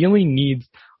team really needs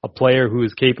a player who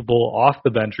is capable off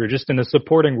the bench or just in a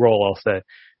supporting role, I'll say,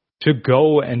 to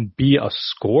go and be a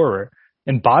scorer.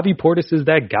 And Bobby Portis is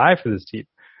that guy for this team.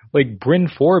 Like Bryn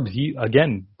Forbes,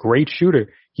 again, great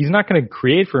shooter. He's not going to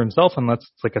create for himself unless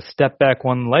it's like a step back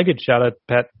one-legged shot at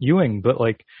Pat Ewing, but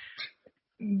like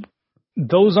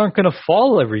those aren't going to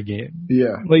fall every game.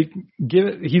 Yeah. Like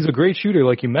he's a great shooter,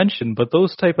 like you mentioned, but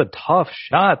those type of tough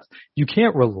shots, you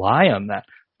can't rely on that.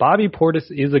 Bobby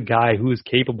Portis is a guy who is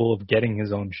capable of getting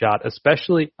his own shot,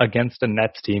 especially against a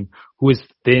Nets team who is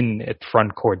thin at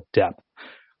front court depth.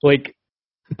 Like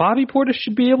Bobby Portis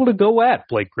should be able to go at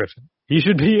Blake Griffin. He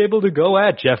should be able to go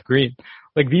at Jeff Green.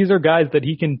 Like, these are guys that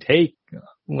he can take,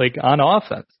 like, on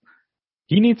offense.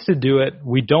 He needs to do it.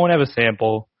 We don't have a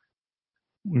sample.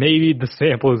 Maybe the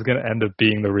sample is going to end up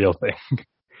being the real thing.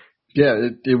 Yeah,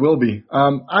 it will be.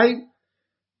 I'm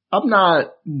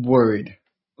not worried.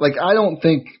 Like, I don't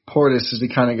think Portis is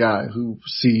the kind of guy who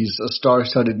sees a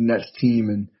star-studded Nets team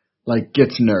and, like,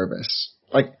 gets nervous.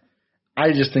 Like,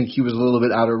 I just think he was a little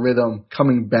bit out of rhythm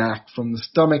coming back from the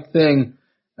stomach thing.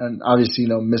 And obviously,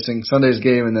 missing Sunday's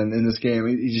game and then in this game,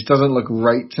 he just doesn't look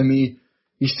right to me.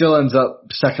 He still ends up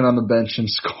second on the bench and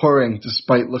scoring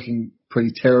despite looking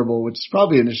pretty terrible, which is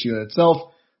probably an issue in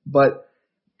itself. But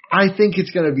I think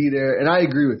it's going to be there, and I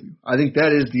agree with you. I think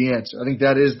that is the answer. I think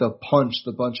that is the punch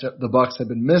the Bucks have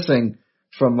been missing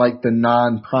from like the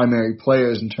non-primary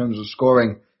players in terms of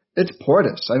scoring. It's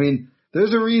Portis. I mean,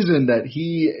 there's a reason that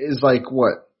he is like,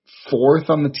 4th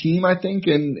on the team, I think,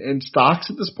 in stocks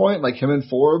at this point. Like him and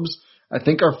Forbes, I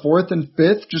think are 4th and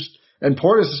 5th. And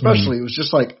Portis especially, it was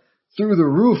just like through the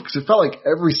roof because it felt like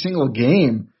every single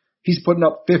game he's putting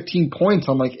up 15 points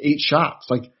on like 8 shots.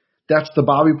 Like that's the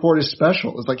Bobby Portis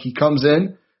special. It's like he comes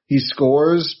in, he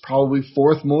scores probably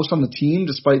 4th most on the team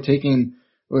despite taking,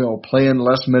 playing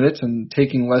less minutes and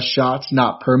taking less shots,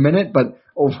 not per minute, but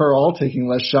overall taking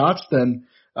less shots than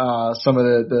some of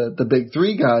the big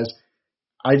 3 guys.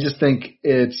 I just think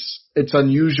it's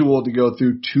unusual to go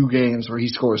through 2 games where he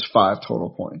scores 5 total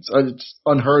points. It's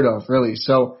unheard of, really.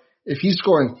 So if he's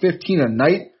scoring 15 a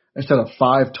night instead of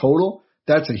 5 total,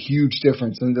 that's a huge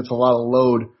difference. I think that's a lot of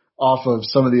load off of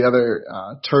some of the other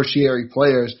tertiary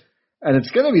players. And it's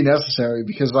going to be necessary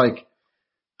because, like,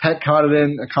 Pat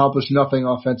Connaughton accomplished nothing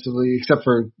offensively except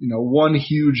for, one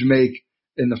huge make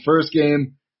in the first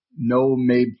game. No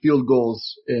made field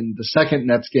goals in the second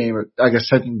Nets game, or I guess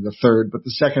technically the third, but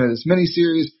the second of this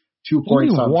mini-series, 2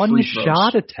 points on free throws. One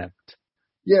shot attempt.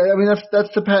 Yeah, I mean, that's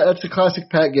the classic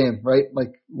Pat game, right?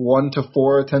 Like 1 to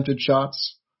 4 attempted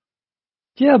shots.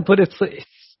 Yeah, but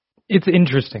It's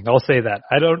interesting. I'll say that.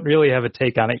 I don't really have a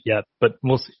take on it yet, but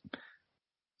we'll see.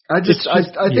 I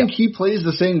think he plays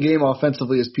the same game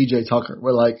offensively as PJ Tucker,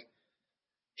 where like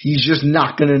he's just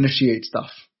not going to initiate stuff.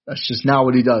 That's just not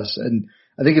what he does, and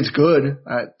I think it's good.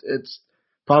 It's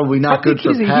probably not good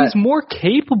for Pat. He's more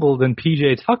capable than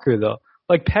PJ Tucker, though.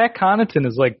 Like Pat Connaughton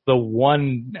is like the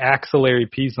one axillary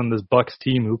piece on this Bucks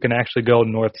team who can actually go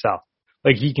north-south.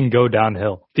 Like he can go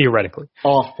downhill theoretically.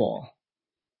 Off ball.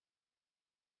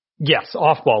 Yes,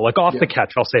 off ball, like off the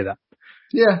catch. I'll say that.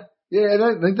 Yeah, and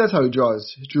I think that's how he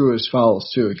drew his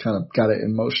fouls too. He kind of got it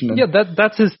in motion. Yeah,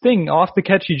 that's his thing. Off the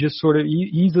catch, he just sort of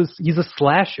he's a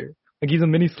slasher. Like he's a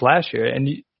mini slasher, and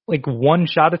like one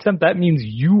shot attempt that means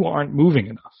you aren't moving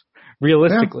enough.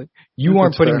 Realistically, you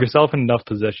aren't putting yourself in enough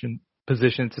positions.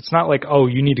 It's not like, oh,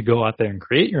 you need to go out there and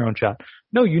create your own shot.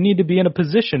 No, you need to be in a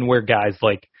position where guys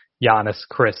like Giannis,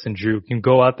 Chris, and Drew can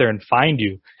go out there and find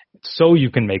you, so you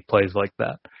can make plays like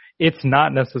that. It's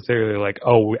not necessarily like,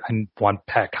 oh, I want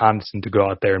Pat Connaughton to go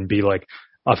out there and be like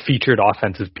a featured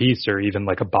offensive piece or even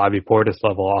like a Bobby Portis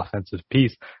level offensive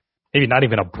piece. Maybe not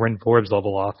even a Bryn Forbes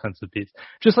level offensive piece.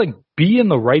 Just like be in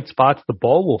the right spots. The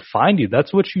ball will find you.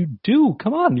 That's what you do.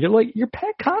 Come on. You're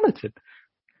Pat Connaughton.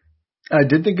 I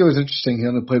did think it was interesting. He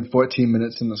only played 14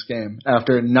 minutes in this game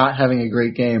after not having a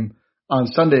great game on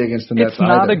Sunday against the Nets. It's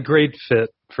not a great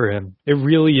fit for him. It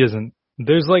really isn't.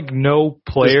 There's like no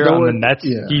player on the Nets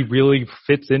he really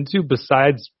fits into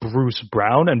besides Bruce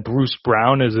Brown, and Bruce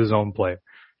Brown is his own player.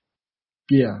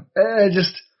 Yeah.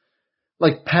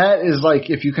 Like Pat is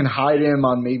like, if you can hide him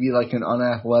on maybe like an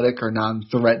unathletic or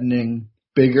non-threatening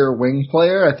bigger wing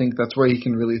player, I think that's where he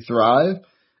can really thrive.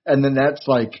 And then that's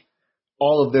like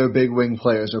all of their big wing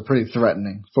players are pretty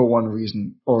threatening for one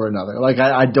reason or another. Like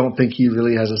I don't think he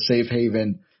really has a safe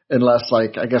haven unless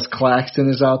like I guess Claxton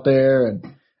is out there, and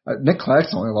Nick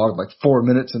Claxton only logged like 4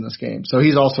 minutes in this game, so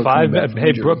he's also 5.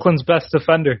 Hey, Brooklyn's best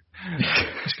defender.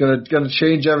 He's gonna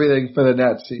change everything for the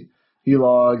Nets. He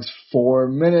logs 4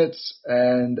 minutes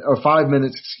or 5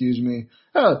 minutes, excuse me.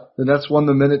 The Nets won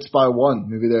the minutes by 1.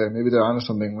 Maybe they're onto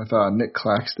something with Nick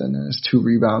Claxton and his 2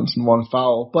 rebounds and 1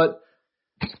 foul. But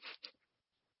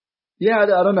yeah, I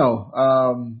don't know.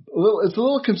 It's a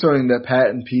little concerning that Pat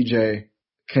and PJ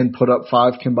can put up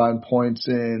 5 combined points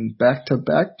in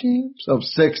back-to-back games of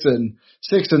 6 in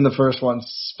the first one,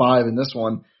 5 in this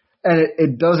one, and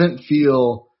it doesn't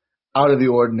feel out of the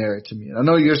ordinary to me. And I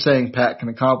know you're saying Pat can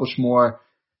accomplish more.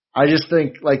 I just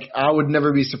think like I would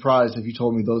never be surprised if you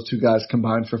told me those 2 guys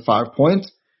combined for 5 points.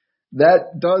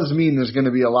 That does mean there's going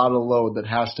to be a lot of load that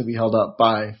has to be held up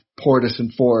by Portis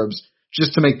and Forbes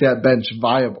just to make that bench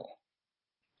viable.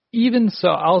 Even so,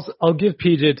 I'll give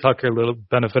PJ Tucker a little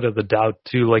benefit of the doubt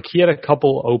too. Like he had a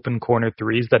couple open corner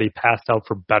threes that he passed out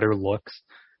for better looks.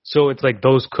 So it's like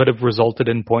those could have resulted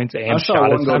in points and shot attempts. I saw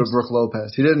one go to Brook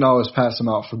Lopez. He didn't always pass them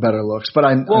out for better looks, but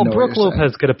I know Brook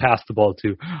Lopez could have passed the ball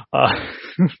too.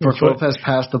 Brook Lopez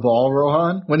passed the ball,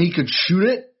 Rohan, when he could shoot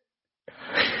it.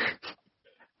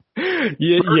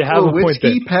 You have a point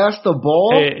there. He passed the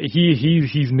ball. Hey,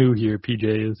 he's new here.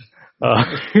 PJ is.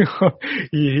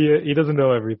 He doesn't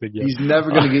know everything yet. He's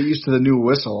never going to get used to the new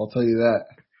whistle, I'll tell you that.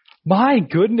 My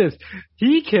goodness.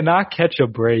 He cannot catch a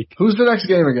break. Who's the next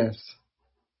game against?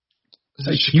 Is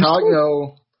it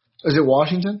Chicago? Is it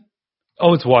Washington?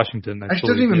 Oh, it's Washington. Actually, it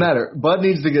doesn't even matter. Bud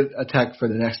needs to get attacked for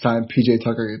the next time PJ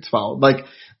Tucker gets fouled. Like,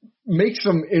 make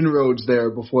some inroads there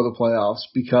before the playoffs,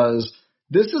 because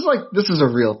this is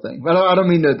a real thing. I don't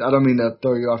mean to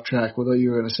throw you off track with what you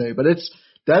were going to say, but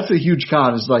that's a huge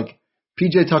con. Is like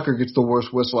PJ Tucker gets the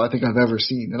worst whistle I think I've ever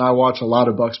seen, and I watch a lot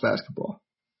of Bucks basketball.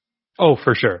 Oh,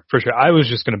 for sure. I was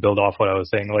just going to build off what I was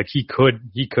saying. Like he could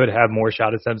have more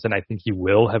shot attempts, and I think he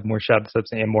will have more shot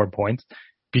attempts and more points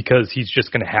because he's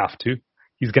just going to have to.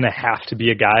 He's going to have to be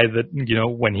a guy that, you know,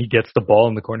 when he gets the ball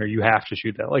in the corner, you have to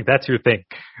shoot that. Like that's your thing.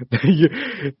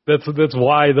 That's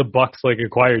why the Bucks like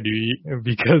acquired you,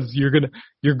 because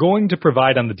you're going to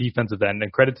provide on the defensive end,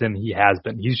 and credit to him, he has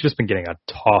been. He's just been getting a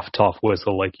tough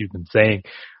whistle, like you've been saying.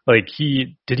 Like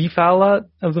did he foul out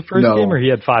of the first game, or he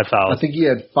had 5 fouls? I think he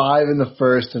had 5 in the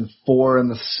first and 4 in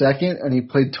the second, and he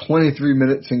played 23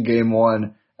 minutes in game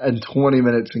 1 and 20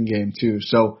 minutes in game 2.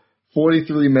 So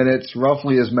 43 minutes,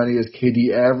 roughly as many as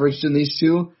KD averaged in these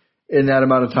two. In that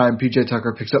amount of time, PJ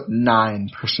Tucker picks up 9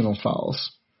 personal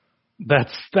fouls.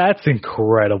 That's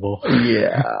incredible.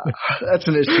 Yeah, that's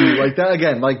an issue. Like that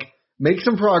again. Like make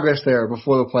some progress there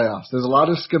before the playoffs. There's a lot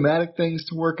of schematic things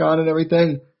to work on and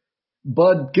everything.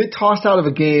 Bud, get tossed out of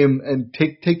a game and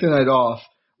take the night off.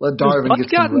 Let Darvin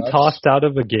get some reps. Tossed out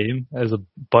of a game as a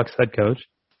Bucks head coach?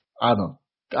 I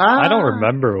don't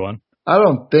remember one. I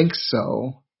don't think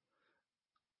so.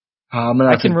 I'm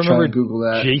gonna have I can to try remember and Google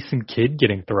that. Jason Kidd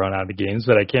getting thrown out of games,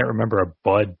 but I can't remember a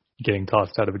Bud getting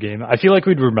tossed out of a game. I feel like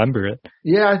we'd remember it.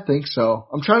 Yeah, I think so.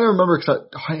 I'm trying to remember because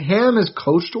Ham has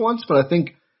coached once, but I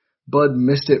think Bud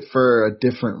missed it for a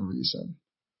different reason.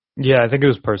 Yeah, I think it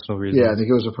was personal reasons. Yeah, I think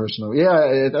it was a personal.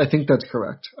 Yeah, I think that's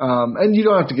correct. And you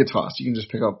don't have to get tossed. You can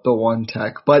just pick up the one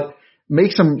tech, but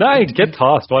make some. No, get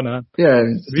tossed. Why not? Yeah,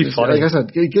 it'd be funny. Like I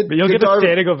said, you'll get a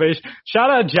standing ovation. Shout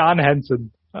out John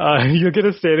Henson. You'll get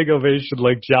a standing ovation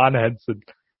like John Henson.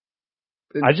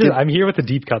 I'm here with the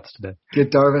deep cuts today.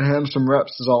 Get Darvin Ham some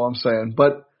reps is all I'm saying.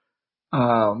 But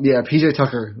yeah, PJ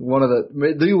Tucker, one of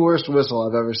the worst whistle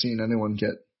I've ever seen anyone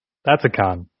get. That's a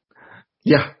con.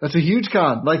 Yeah, that's a huge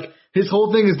con. Like, his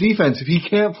whole thing is defense. If he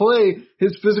can't play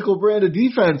his physical brand of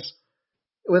defense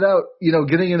without,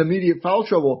 getting in immediate foul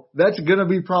trouble, that's going to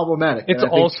be problematic. It's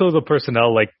also the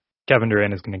personnel, like Kevin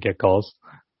Durant is going to get calls.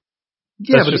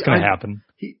 Yeah, that's just going to happen.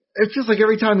 It feels like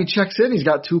every time he checks in, he's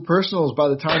got 2 personals by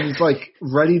the time he's,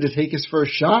 ready to take his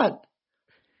first shot.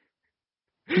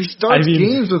 He starts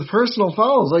games with personal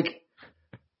fouls.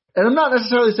 And I'm not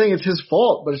necessarily saying it's his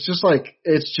fault, but it's just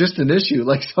it's just an issue.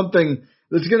 Something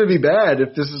that's going to be bad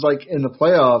if this is in the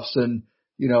playoffs and,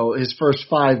 his first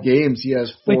 5 games, he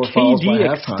has 4 fouls by halftime.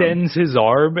 KD extends his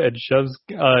arm and shoves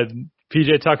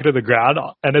PJ Tucker to the ground,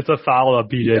 and it's a foul on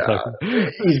PJ Tucker.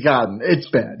 It's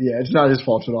bad. Yeah, it's not his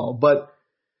fault at all. But,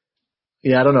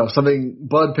 yeah, I don't know.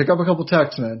 Bud, pick up a couple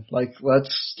texts, man.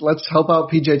 Let's help out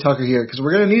PJ Tucker here because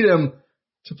we're going to need him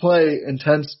to play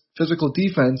intense physical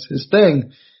defense, his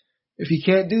thing. If he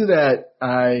can't do that,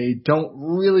 I don't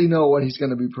really know what he's going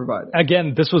to be providing.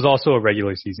 Again, this was also a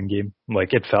regular season game.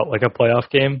 It felt like a playoff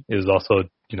game. It was also,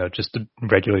 just a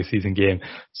regular season game.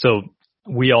 So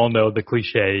we all know the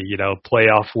cliche,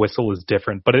 playoff whistle is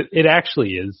different, but it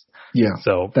actually is. Yeah.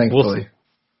 So thankfully.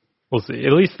 We'll see.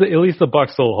 At least the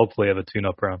Bucks will hopefully have a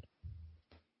tune-up round.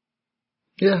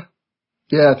 Yeah.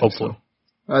 Yeah,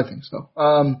 I think so.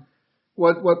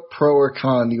 What pro or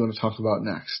con do you want to talk about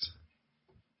next?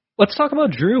 Let's talk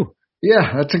about Drew.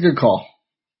 Yeah, that's a good call.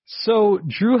 So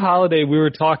Drew Holiday, we were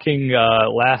talking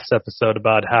last episode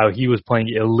about how he was playing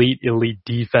elite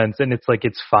defense, and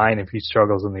it's fine if he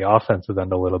struggles in the offensive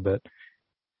end a little bit.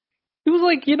 He was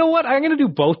like, you know what? I'm going to do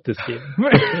both this game.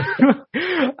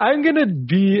 I'm going to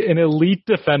be an elite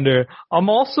defender. I'm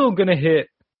also going to hit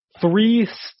 3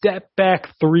 step-back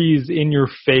threes in your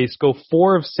face, go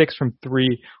 4 of 6 from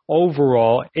 3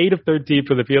 overall, 8 of 13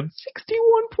 for the field,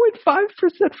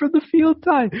 61.5% for the field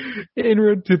time, en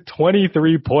route to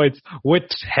 23 points with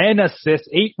 10 assists,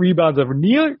 8 rebounds, over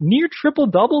near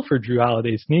triple-double for Drew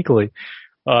Holiday, sneakily.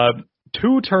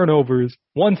 2 turnovers,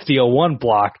 1 steal, 1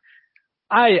 block.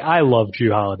 I love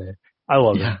Drew Holiday. I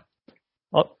love him.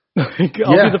 I'll be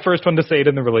the first one to say it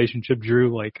in the relationship,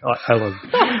 Drew. I love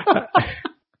him.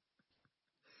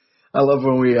 I love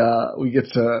when we get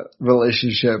to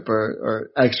relationship or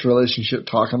ex-relationship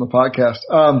talk on the podcast.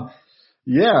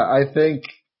 I think,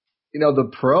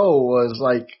 the pro was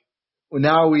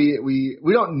now we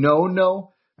don't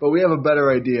know, but we have a better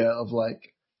idea of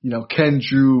can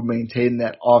Drew maintain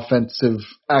that offensive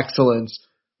excellence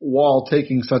while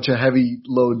taking such a heavy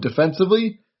load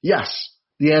defensively? Yes.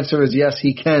 The answer is yes,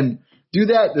 he can do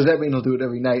that. Does that mean he'll do it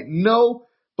every night? No,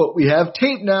 but we have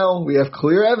tape now. We have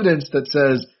clear evidence that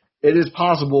says it is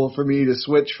possible for me to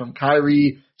switch from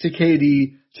Kyrie to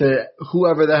KD to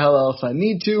whoever the hell else I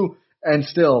need to and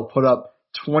still put up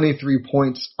 23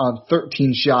 points on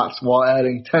 13 shots while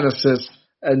adding 10 assists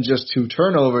and just 2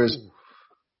 turnovers.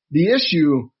 The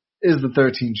issue is the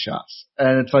 13 shots.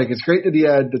 And it's great that he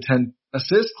had the 10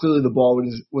 assists. Clearly the ball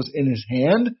was in his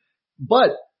hand.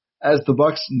 But as the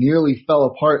Bucks nearly fell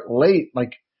apart late,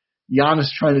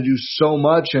 Giannis trying to do so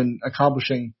much and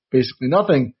accomplishing basically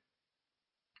nothing,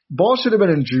 ball should have been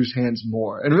in Drew's hands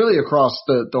more, and really across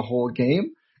the whole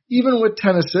game. Even with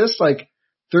 10 assists,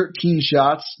 13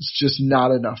 shots is just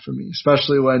not enough for me,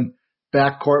 especially when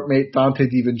backcourt mate Dante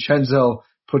DiVincenzo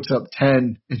puts up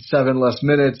 10 in 7 less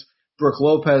minutes. Brook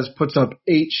Lopez puts up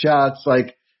 8 shots.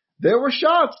 There were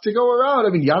shots to go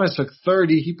around. Giannis took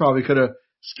 30. He probably could have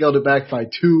scaled it back by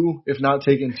 2, if not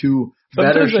taken 2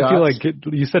 better shots. Sometimes I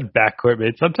feel you said backcourt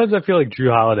mate. Sometimes I feel like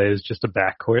Drew Holiday is just a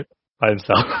backcourt by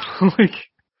himself.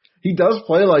 He does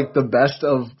play the best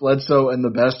of Bledsoe and the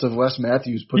best of Wes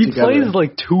Matthews put together. He plays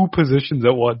 2 positions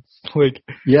at once.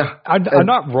 Yeah. I'm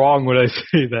not wrong when I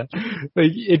say that.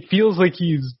 It feels like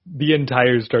he's the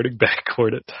entire starting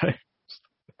backcourt at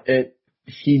times.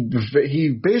 He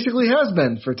basically has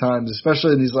been for times,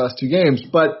 especially in these last 2 games.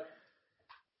 But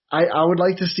I would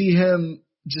like to see him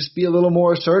just be a little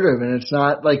more assertive. And it's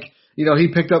not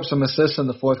he picked up some assists in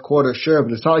the fourth quarter, sure,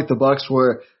 but it's not like the Bucks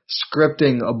were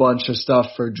scripting a bunch of stuff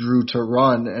for Drew to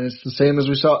run. And it's the same as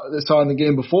we saw in the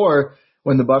game before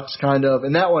when the Bucks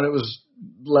in that one it was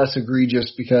less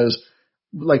egregious because,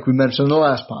 like we mentioned in the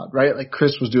last pod, right? Like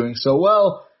Chris was doing so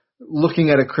well. Looking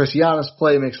at a Chris Giannis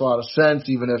play makes a lot of sense,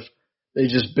 even if they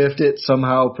just biffed it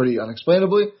somehow pretty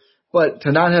unexplainably. But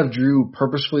to not have Drew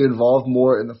purposefully involved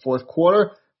more in the fourth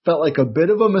quarter felt like a bit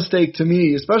of a mistake to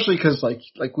me, especially because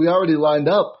like we already lined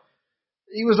up,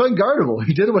 he was unguardable.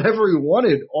 He did whatever he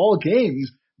wanted all game.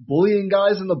 He's bullying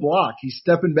guys in the block. He's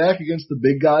stepping back against the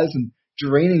big guys and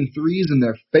draining threes in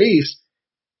their face.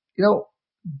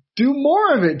 Do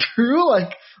more of it, Drew.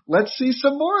 Like, let's see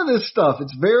some more of this stuff.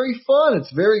 It's very fun.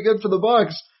 It's very good for the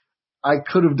Bucks. I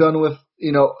could have done with,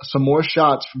 some more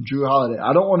shots from Drew Holiday.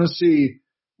 I don't want to see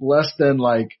less than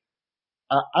I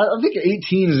think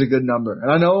 18 is a good number. And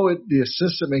I know the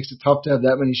assist, it makes it tough to have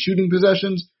that many shooting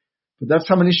possessions, but that's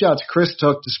how many shots Chris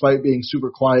took despite being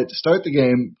super quiet to start the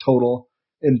game total.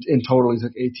 In total, he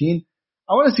took 18.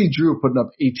 I want to see Drew putting up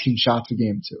 18 shots a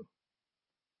game too.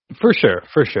 For sure.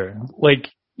 Like,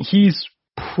 he's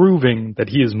proving that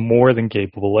he is more than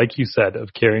capable, like you said,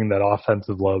 of carrying that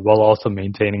offensive load while also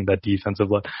maintaining that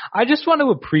defensive load. I just want to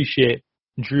appreciate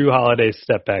Drew Holiday's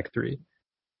step back three.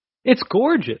 It's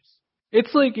gorgeous.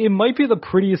 It's like, it might be the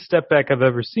prettiest step back I've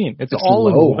ever seen. It's all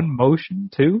low. In one motion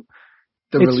too.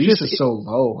 The release is so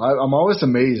low. I'm always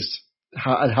amazed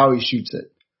at how he shoots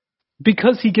it.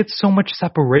 Because he gets so much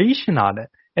separation on it.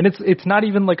 And it's not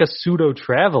even like a pseudo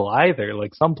travel either,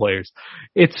 like some players.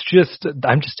 It's just,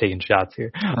 I'm just taking shots here.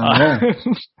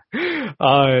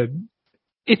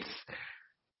 It's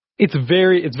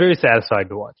very satisfying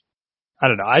to watch. I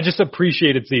don't know. I just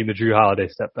appreciated seeing the Drew Holiday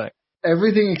step back.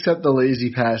 Everything except the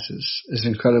lazy passes is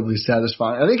incredibly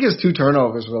satisfying. I think his 2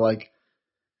 turnovers were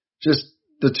just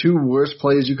the 2 worst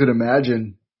plays you could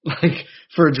imagine,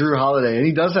 for Drew Holiday. And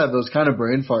he does have those kind of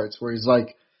brain farts where he's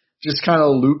just kind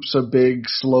of loops a big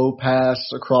slow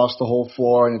pass across the whole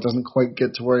floor and it doesn't quite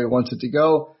get to where he wants it to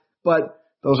go. But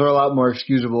those are a lot more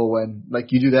excusable when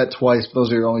you do that twice, but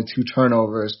those are your only 2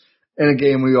 turnovers in a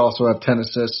game where you also have 10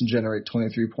 assists and generate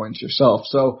 23 points yourself.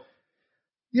 So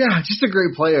yeah, just a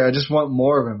great player. I just want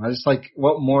more of him. I just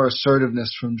want more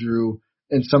assertiveness from Drew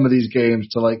in some of these games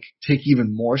to take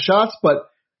even more shots,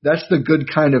 but that's the good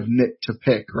kind of nit to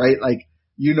pick, right?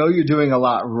 You're doing a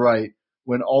lot right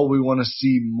when all we want to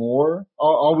see more,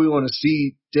 all we want to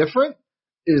see different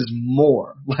is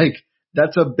more.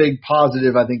 That's a big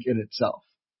positive, I think, in itself.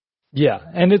 Yeah,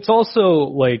 and it's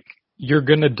also you're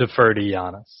going to defer to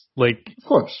Giannis. Of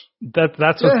course. That's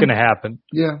what's going to happen.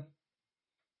 Yeah.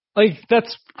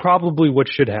 That's probably what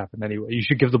should happen anyway. You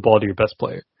should give the ball to your best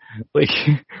player.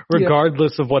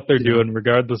 Regardless of what they're doing,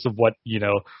 regardless of what,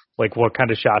 what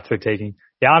kind of shots they're taking.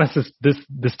 Giannis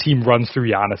this team runs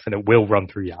through Giannis and it will run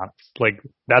through Giannis.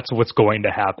 That's what's going to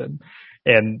happen.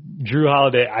 And Drew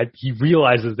Holiday, he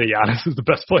realizes that Giannis is the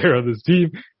best player on this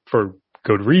team for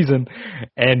good reason.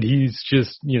 And he's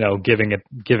just, giving it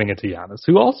to Giannis,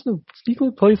 who also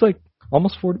sneakily plays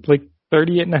almost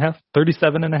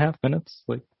 37 and a half minutes.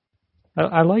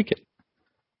 I like it.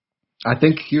 I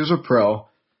think here's a pro.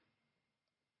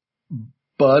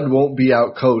 Bud won't be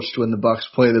outcoached when the Bucks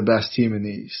play the best team in the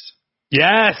East.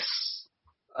 Yes.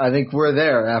 I think we're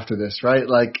there after this, right?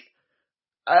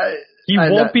 He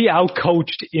won't be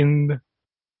outcoached in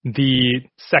the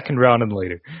second round and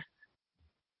later.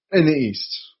 In the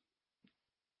East.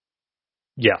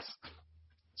 Yes.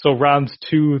 So rounds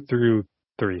 2 through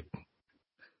 3.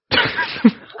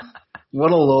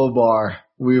 What a low bar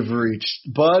we've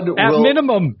reached. Bud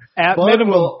minimum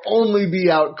will only be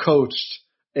outcoached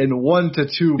in 1 to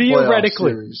 2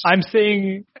 theoretically, playoff series. I'm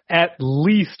saying at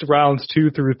least rounds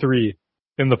 2 through 3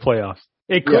 in the playoffs.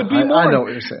 It could be more. I know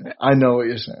what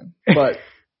you're saying. But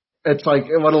it's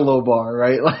what a low bar,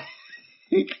 right?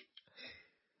 You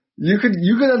could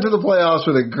enter the playoffs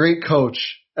with a great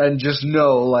coach and just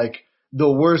know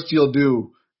the worst you'll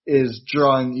do is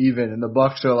drawing even, and the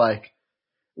Bucks are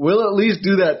we'll at least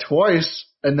do that twice,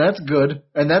 and that's good,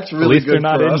 and that's really good for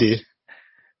us. At least they're not Indy.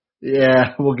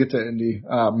 Yeah, we'll get to Indy,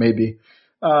 maybe.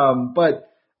 But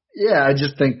yeah, I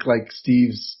just think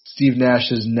Steve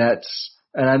Nash's Nets,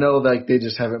 and I know they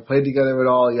just haven't played together at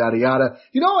all, yada yada.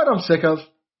 You know what I'm sick of?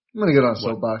 I'm gonna get on a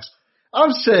soapbox.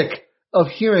 I'm sick of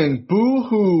hearing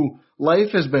boo-hoo.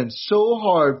 Life has been so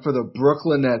hard for the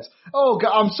Brooklyn Nets. Oh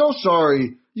God, I'm so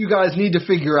sorry. You guys need to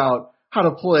figure out how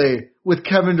to play with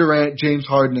Kevin Durant, James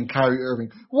Harden, and Kyrie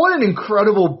Irving. What an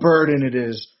incredible burden it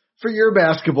is for your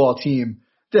basketball team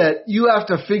that you have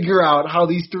to figure out how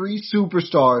these 3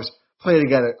 superstars play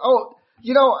together. Oh,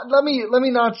 let me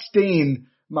not stain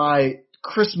my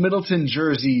Chris Middleton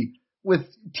jersey with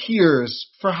tears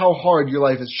for how hard your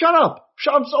life is. Shut up.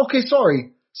 Okay,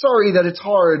 sorry. Sorry that it's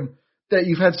hard that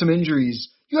you've had some injuries.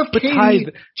 You have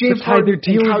KD, James Harden,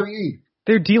 and Kyrie.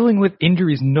 They're dealing with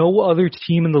injuries. No other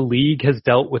team in the league has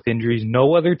dealt with injuries.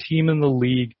 No other team in the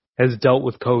league has dealt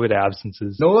with COVID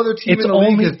absences. No other team in the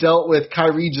league has dealt with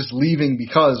Kyrie just leaving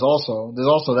because also. There's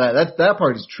also that. That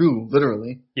part is true,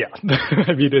 literally. Yeah.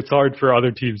 I mean, it's hard for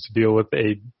other teams to deal with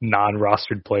a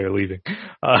non-rostered player leaving.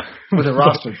 With a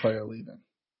rostered player leaving.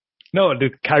 No,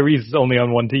 Kyrie's only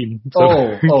on one team.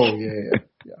 So.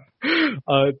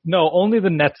 Yeah. No, only the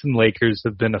Nets and Lakers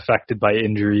have been affected by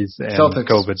injuries and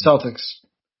COVID. Celtics.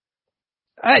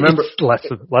 Remember, it's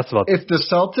less about if the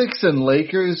Celtics and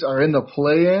Lakers are in the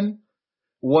play-in,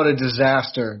 what a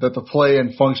disaster that the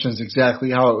play-in functions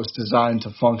exactly how it was designed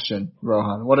to function,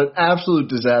 Rohan. What an absolute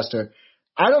disaster.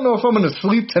 I don't know if I'm going to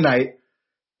sleep tonight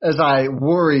as I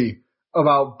worry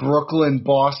about Brooklyn,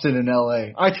 Boston, and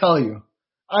LA. I tell you,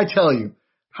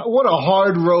 what a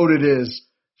hard road it is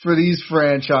for these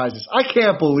franchises. I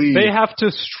can't believe they have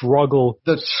to struggle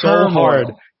so turmoil. hard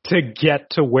to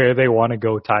get to where they want to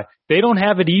go, Ty. They don't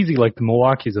have it easy like the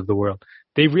Milwaukees of the world.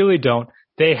 They really don't.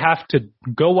 They have to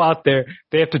go out there.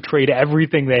 They have to trade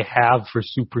everything they have for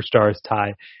superstars,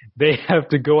 Ty. They have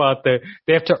to go out there.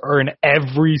 They have to earn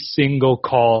every single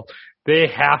call. They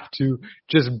have to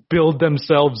just build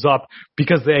themselves up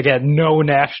because they get no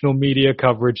national media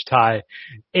coverage, Ty.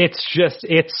 It's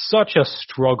such a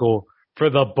struggle for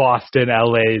the Boston,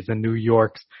 LAs, and New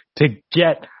Yorks to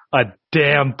get a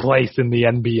damn place in the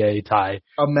NBA, Ty.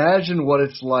 Imagine what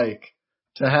it's like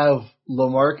to have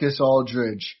LaMarcus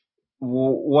Aldridge,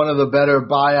 one of the better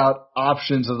buyout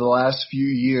options of the last few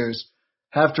years,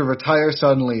 have to retire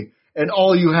suddenly, and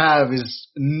all you have is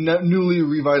newly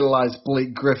revitalized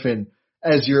Blake Griffin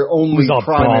as your only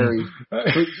primary.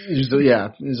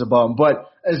 He's a bum,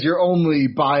 but as your only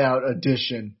buyout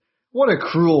addition. What a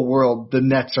cruel world the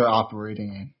Nets are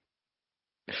operating in.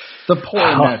 The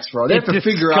poor Nets, bro. They have to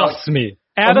figure out. It disgusts me.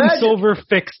 Adam Silver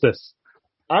fixed this.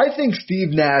 I think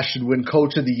Steve Nash should win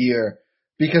Coach of the Year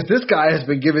because this guy has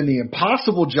been given the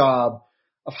impossible job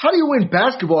of how do you win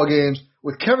basketball games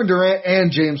with Kevin Durant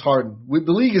and James Harden?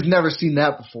 The league has never seen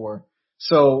that before.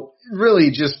 So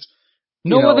really just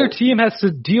no other team has to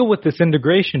deal with this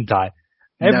integration, Ty.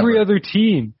 Every other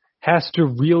team has to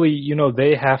really,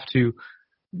 they have to,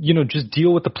 just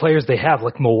deal with the players they have.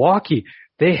 Like Milwaukee,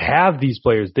 they have these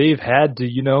players. They've had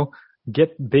to,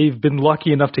 they've been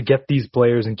lucky enough to get these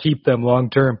players and keep them long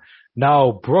term.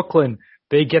 Now Brooklyn,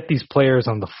 they get these players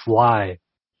on the fly.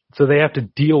 So they have to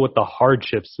deal with the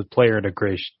hardships of player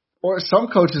integration. Or some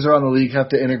coaches around the league have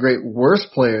to integrate worse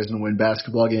players and win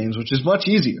basketball games, which is much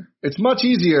easier. It's much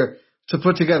easier to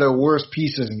put together worse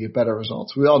pieces and get better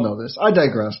results. We all know this. I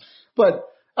digress. But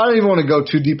I don't even want to go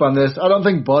too deep on this. I don't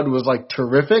think Bud was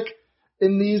terrific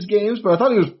in these games, but I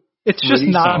thought he was It's just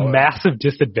not solid. A massive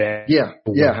disadvantage. Yeah.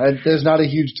 And there's not a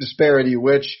huge disparity,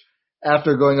 which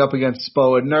after going up against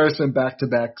Spo and Nurse in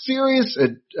back-to-back series,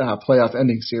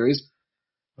 playoff-ending series,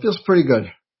 feels pretty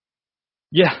good.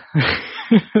 Yeah.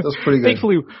 Feels pretty good.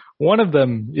 Thankfully, one of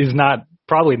them is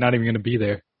probably not even going to be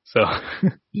there. So.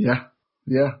 Yeah.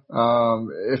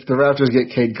 If the Raptors get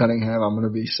Cade Cunningham, I'm going to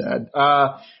be sad.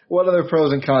 What other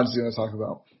pros and cons do you want to talk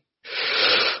about?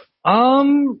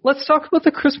 Let's talk about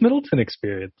the Chris Middleton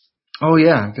experience. Oh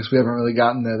yeah, I guess we haven't really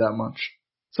gotten there that much.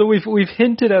 So we've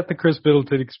hinted at the Chris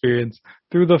Middleton experience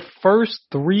through the first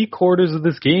 3 quarters of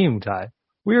this game, Ty.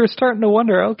 We were starting to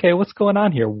wonder, okay, what's going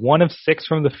on here? 1 of 6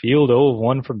 from the field, 0 of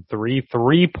 1 from 3,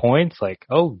 3 points.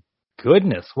 Oh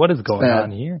goodness, what is going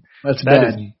on here? That's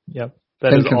bad. Yep.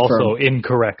 That is also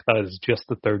incorrect. That is just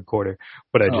the third quarter,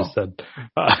 what I just said.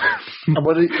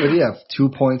 What did he have? 2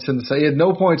 points he had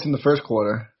no points in the first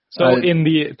quarter. So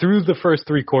through the first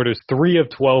 3 quarters, 3 of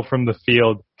 12 from the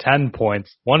field, 10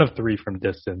 points, 1 of 3 from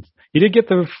distance. He did get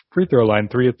the free throw line,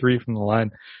 3 of 3 from the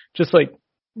line. Just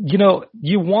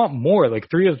you want more.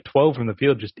 3 of 12 from the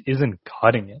field just isn't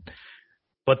cutting it.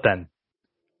 But then,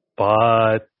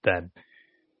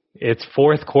 it's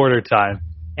fourth quarter time,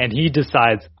 and he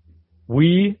decides,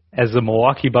 we, as the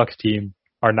Milwaukee Bucks team,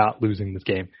 are not losing this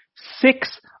game.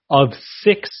 6 of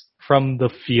 6 from the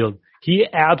field. He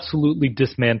absolutely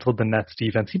dismantled the Nets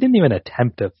defense. He didn't even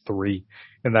attempt a 3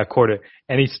 in that quarter,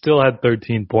 and he still had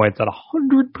 13 points at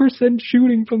 100%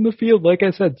 shooting from the field. Like I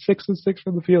said, 6 of 6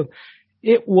 from the field.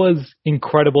 It was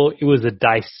incredible. It was a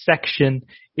dissection.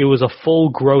 It was a full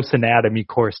gross anatomy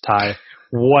course, Ty,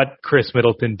 what Chris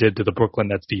Middleton did to the Brooklyn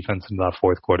Nets defense in that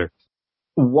fourth quarter.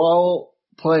 While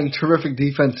playing terrific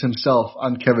defense himself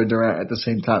on Kevin Durant at the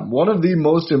same time. One of the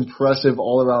most impressive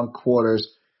all-around quarters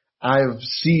I've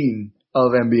seen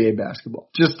of NBA basketball.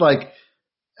 Just like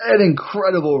an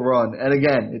incredible run. And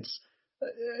again, it's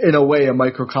in a way a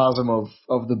microcosm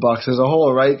of the Bucks as a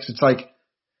whole, right? Because it's like,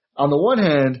 on the one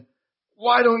hand,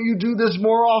 why don't you do this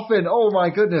more often? Oh my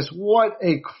goodness, what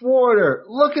a quarter.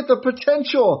 Look at the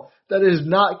potential that is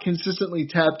not consistently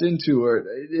tapped into, or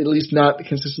at least not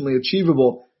consistently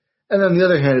achievable. And on the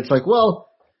other hand, it's like, well,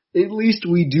 at least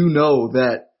we do know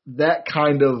that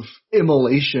kind of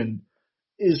immolation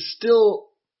is still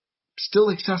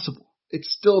accessible.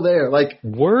 It's still there. Like,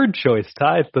 word choice,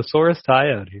 Ty, thesaurus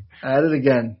Ty out here. At it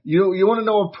again. You want to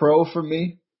know a pro for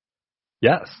me?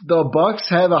 Yes. The Bucks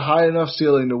have a high enough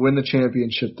ceiling to win the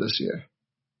championship this year.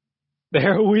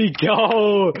 There we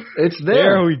go. It's there.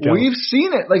 There we go. We've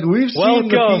seen it. Like, we've seen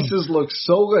the pieces look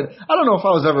so good. I don't know if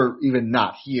I was ever even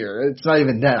not here. It's not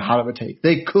even that hot of a take.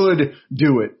 They could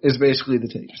do it, is basically the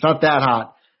take. It's not that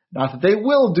hot. Not that they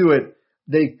will do it.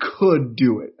 They could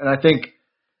do it. And I think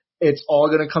it's all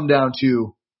going to come down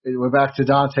to, we're back to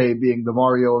Dante being the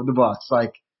Mario of the Bucks.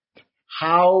 Like,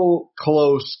 how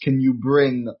close can you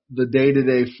bring the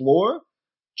day-to-day floor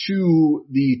to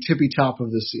the tippy top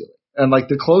of the ceiling? And like,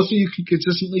 the closer you can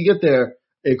consistently get there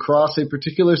across a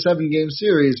particular 7-game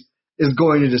series is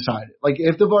going to decide it. Like,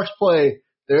 if the Bucks play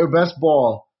their best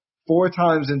ball 4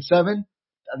 times in 7,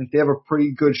 I think they have a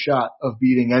pretty good shot of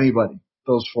beating anybody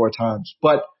those 4 times.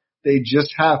 But they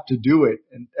just have to do it.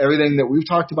 And everything that we've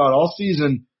talked about all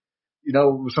season, you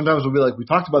know, sometimes we'll be like, we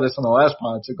talked about this on the last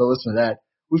pod, so go listen to that.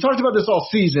 We've talked about this all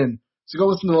season, so go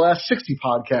listen to the last 60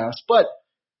 podcasts. But,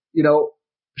 you know,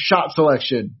 shot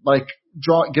selection, like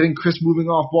getting Chris moving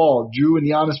off ball, Drew and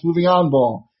Giannis moving on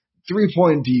ball,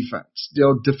 3-point defense, you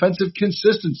know, defensive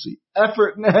consistency,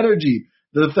 effort and energy,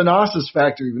 the Thanasis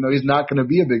factor, even though he's not going to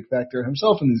be a big factor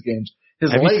himself in these games.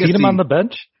 His Have legacy, you seen him on the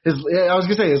bench? I was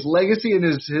going to say, his legacy and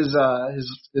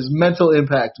his mental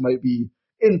impact might be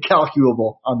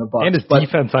incalculable on the Bucks. And his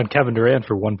defense on Kevin Durant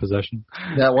for 1 possession.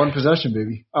 That 1 possession,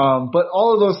 baby. But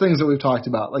all of those things that we've talked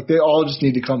about, like, they all just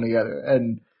need to come together.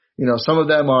 And, you know, some of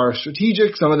them are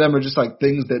strategic. Some of them are just like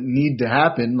things that need to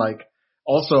happen. Like,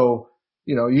 also,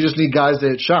 you know, you just need guys to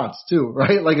hit shots too,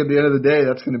 right? Like, at the end of the day,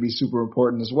 that's going to be super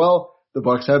important as well. The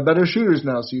Bucks have better shooters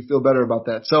now, so you feel better about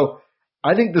that. So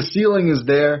I think the ceiling is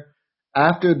there.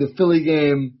 After the Philly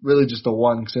game, really just the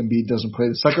one, because Embiid doesn't play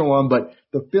the second one, but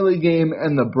the Philly game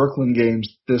and the Brooklyn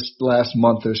games this last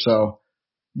month or so,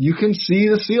 you can see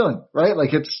the ceiling, right?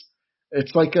 Like, it's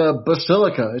like a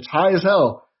basilica. It's high as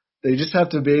hell. They just have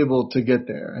to be able to get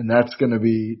there, and that's gonna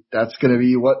be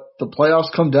what the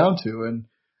playoffs come down to, and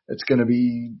it's gonna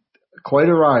be quite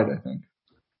a ride, I think.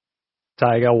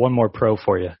 Ty, I got one more pro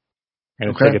for you.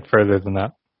 I'm gonna take it further than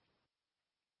that.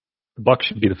 The Bucks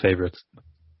should be the favorites.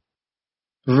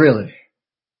 Really?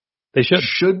 They should.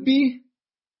 Should be?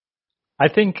 I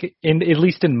think, at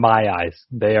least in my eyes,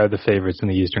 they are the favorites in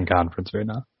the Eastern Conference right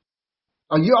now.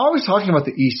 You're always talking about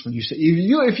the East when you say,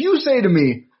 if you say to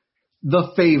me,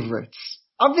 the favorites,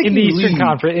 I'm thinking in the Eastern league.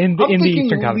 Conference. In the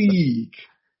Eastern Conference. League.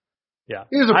 Yeah.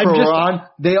 Here's a pro, Ron.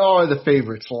 They are the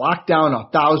favorites. Locked down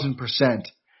 1,000%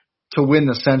 to win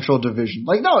the Central Division.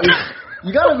 Like, no,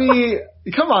 you gotta be,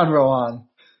 come on, Rohan.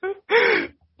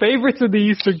 Favorites in the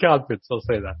Eastern Conference, I'll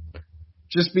say that.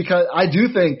 Just because I do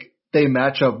think they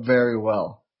match up very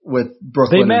well with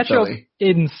Brooklyn and Philly. They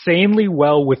match up insanely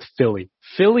well with Philly.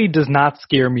 Philly does not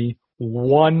scare me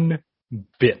one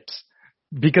bit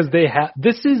because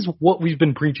this is what we've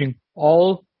been preaching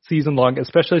all season long,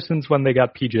 especially since when they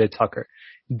got PJ Tucker.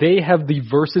 They have the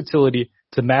versatility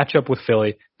to match up with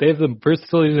Philly. They have the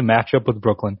versatility to match up with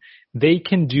Brooklyn. They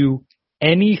can do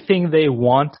anything they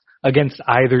want against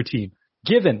either team.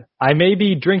 Given, I may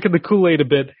be drinking the Kool-Aid a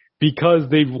bit because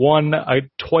they've won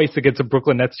twice against a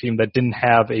Brooklyn Nets team that didn't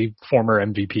have a former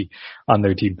MVP on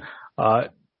their team.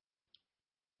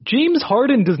 James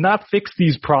Harden does not fix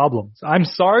these problems. I'm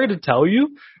sorry to tell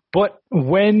you, but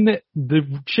when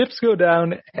the chips go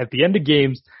down at the end of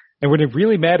games and when it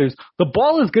really matters, the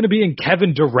ball is going to be in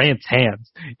Kevin Durant's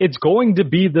hands. It's going to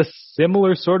be the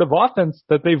similar sort of offense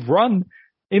that they've run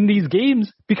in these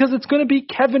games because it's going to be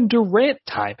Kevin Durant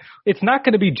time. It's not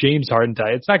going to be James Harden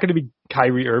time. It's not going to be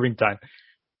Kyrie Irving time.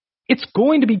 It's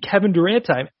going to be Kevin Durant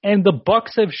time. And the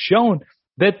Bucks have shown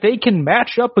that they can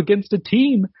match up against a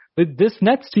team, this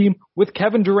Nets team, with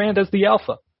Kevin Durant as the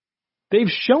alpha. They've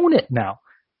shown it now.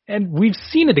 And we've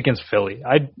seen it against Philly.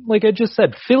 Like I just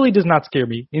said, Philly does not scare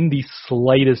me in the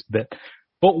slightest bit.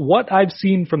 But what I've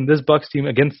seen from this Bucks team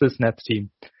against this Nets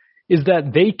team is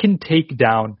that they can take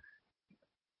down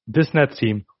this Nets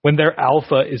team when their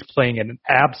alpha is playing at an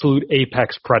absolute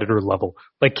apex predator level.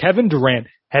 Like, Kevin Durant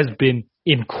has been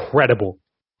incredible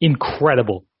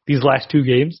these last two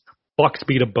games, Bucks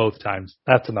beat them both times.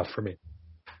 That's enough for me.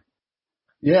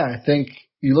 Yeah, I think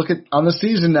you look at on the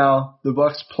season now, the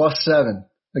Bucks +7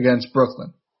 against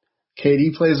Brooklyn.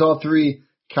 KD plays all 3,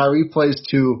 Kyrie plays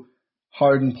 2,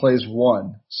 Harden plays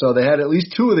 1. So they had at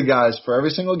least 2 of the guys for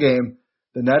every single game.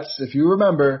 The Nets, if you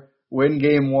remember, win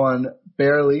game 1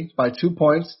 barely by 2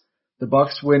 points. The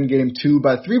Bucks win game 2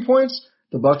 by 3 points.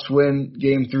 The Bucks win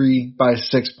game 3 by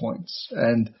 6 points.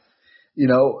 And you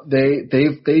know, they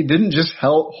didn't just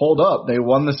hold up. They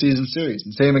won the season series,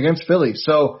 and same against Philly.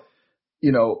 So,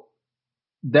 you know,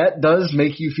 that does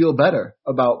make you feel better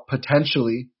about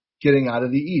potentially getting out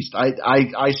of the East.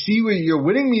 I see where you're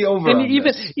winning me over. And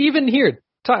even here,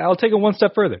 Ty, I'll take it one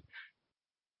step further.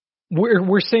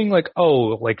 We're saying like,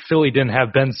 oh, like Philly didn't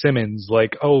have Ben Simmons,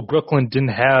 like, oh, Brooklyn didn't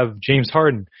have James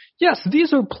Harden. Yes,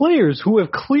 these are players who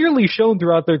have clearly shown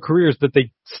throughout their careers that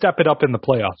they step it up in the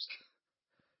playoffs.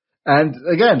 And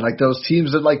again, like those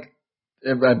teams that like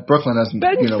Brooklyn hasn't.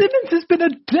 Ben Simmons has been a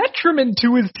detriment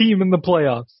to his team in the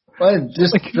playoffs. But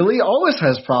just Philly always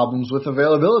has problems with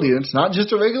availability. It's not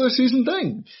just a regular season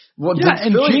thing. Well, yeah,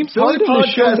 and James Harden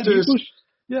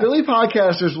Philly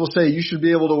podcasters will say you should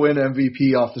be able to win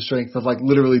MVP off the strength of like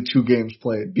literally 2 games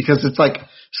played because it's like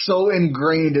so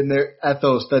ingrained in their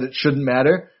ethos that it shouldn't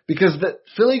matter because the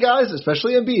Philly guys,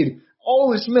 especially Embiid,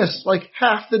 always miss like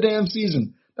half the damn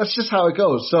season. That's just how it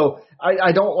goes. So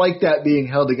I don't like that being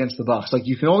held against the Bucks. Like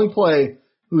you can only play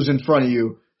who's in front of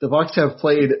you. The Bucks have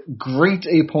played great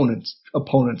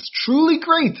opponents, truly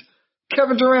great.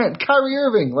 Kevin Durant, Kyrie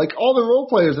Irving, like all the role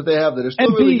players that they have that are still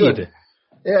really good.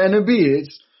 Yeah, and Embiid,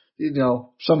 it's, you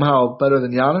know, somehow better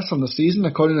than Giannis on the season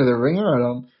according to the Ringer.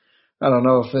 I don't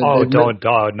know if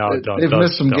they've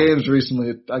missed some games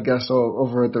recently, I guess,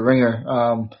 over at the Ringer.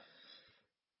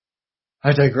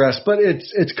 I digress, but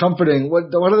it's comforting. What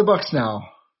are the Bucks now?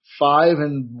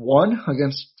 5-1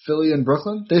 against Philly and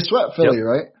Brooklyn. They swept Philly,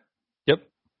 right? Yep.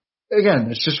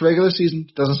 Again, it's just regular season.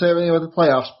 Doesn't say everything about the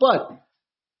playoffs, but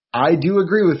I do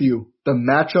agree with you. The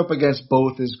matchup against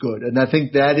both is good, and I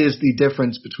think that is the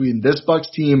difference between this Bucks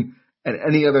team and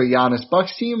any other Giannis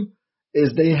Bucks team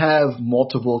is they have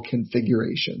multiple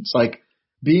configurations, like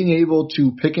being able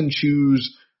to pick and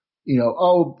choose. You know,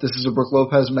 oh, this is a Brook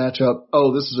Lopez matchup.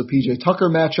 Oh, this is a PJ Tucker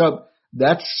matchup.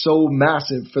 That's so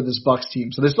massive for this Bucks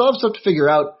team. So they still have stuff to figure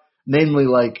out, namely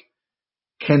like,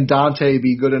 can Dante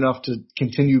be good enough to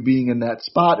continue being in that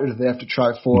spot, or do they have to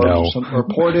try Forbes or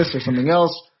Portis or something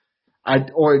else?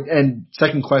 And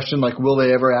second question, like, will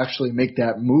they ever actually make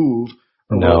that move?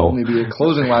 Or will it only be a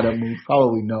closing lineup move?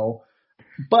 Probably no.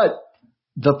 But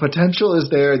the potential is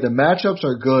there. The matchups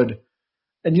are good.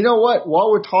 And you know what? While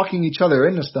we're talking each other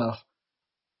into stuff,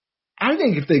 I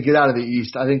think if they get out of the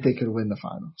East, I think they could win the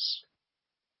finals.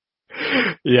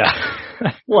 Yeah.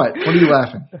 What? What are you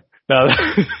laughing? No,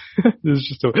 this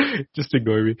is just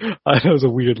ignore me. That was a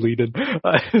weird lead-in.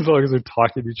 As long as we're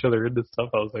talking each other into stuff,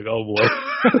 I was like, oh boy.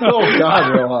 Oh God,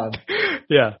 Rohan.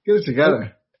 Yeah. Get it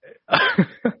together.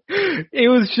 It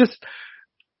was just,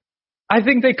 I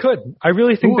think they could. I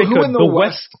really think they could.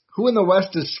 Who in the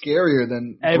West is scarier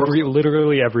than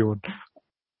literally everyone?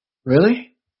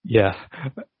 Really? Yeah.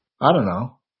 I don't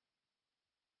know.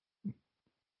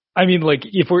 I mean, like,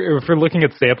 if we're looking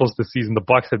at samples this season, the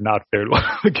Bucks have not fared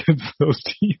well against those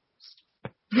teams.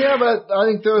 Yeah, but I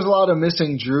think there was a lot of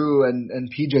missing Drew and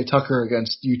PJ Tucker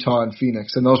against Utah and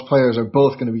Phoenix, and those players are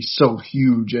both going to be so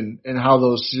huge in how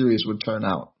those series would turn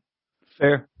out.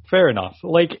 Fair enough.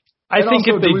 Like, I think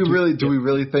also, if they do we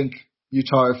really think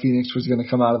Utah or Phoenix was going to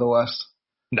come out of the West?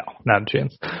 No, not a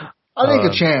chance. I think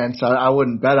a chance. I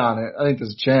wouldn't bet on it. I think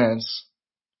there's a chance.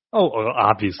 Oh,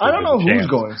 obviously. I don't know who's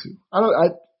going to.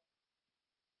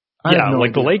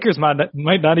 The Lakers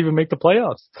might not even make the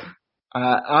playoffs.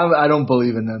 I don't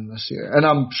believe in them this year. And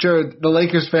I'm sure the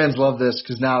Lakers fans love this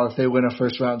because now if they win a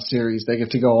first-round series, they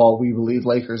get to go all we believe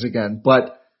Lakers again.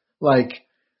 But, like,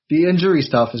 the injury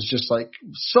stuff is just, like,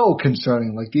 so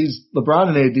concerning. Like, these LeBron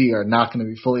and AD are not going to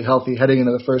be fully healthy heading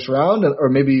into the first round or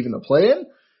maybe even the play-in.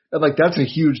 And, like, that's a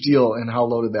huge deal in how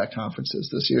loaded that conference is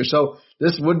this year. So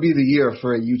this would be the year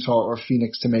for a Utah or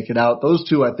Phoenix to make it out. Those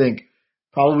two, I think,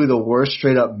 probably the worst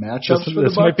straight-up matchups for the Bucks.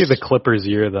 This might be the Clippers'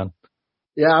 year then.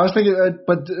 Yeah, I was thinking,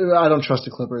 but I don't trust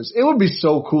the Clippers. It would be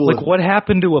so cool. Like, what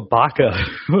happened to Ibaka?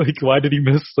 Like, why did he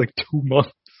miss, 2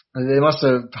 months? They must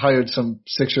have hired some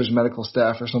Sixers medical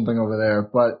staff or something over there,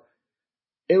 but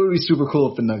it would be super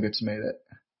cool if the Nuggets made it.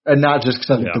 And not just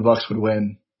because I think the Bucks would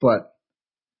win, but...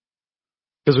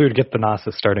 Because we would get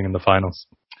Thanasis starting in the finals.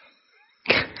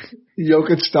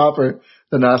 Jokic stopper,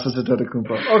 Thanasis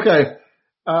Antetokounmpo. Okay.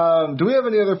 Do we have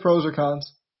any other pros or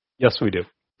cons? Yes, we do.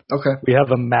 Okay. We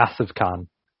have a massive con.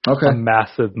 a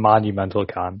massive monumental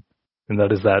con. And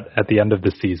that is that at the end of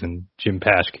the season, Jim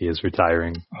Paschke is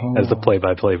retiring as the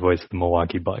play-by-play voice of the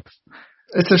Milwaukee Bucks.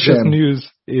 It's a shame. This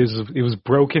news it was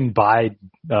broken by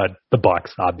the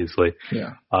Bucks, obviously.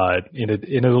 Yeah. In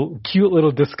a cute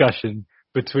little discussion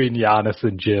between Giannis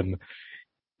and Jim.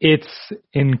 It's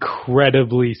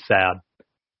incredibly sad.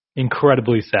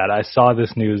 Incredibly sad. I saw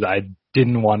this news. I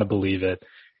didn't want to believe it.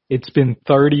 It's been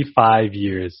 35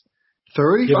 years.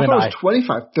 30? I thought it was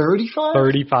 25. 35?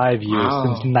 35 years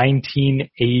since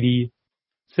 1986?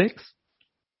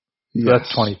 Yes. So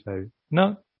that's 25.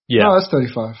 No? Yeah. No, that's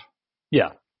 35.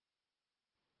 Yeah.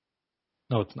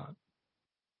 No, it's not.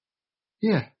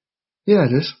 Yeah. Yeah,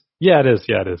 it is. Yeah, it is.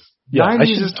 Yeah, it is. Yeah,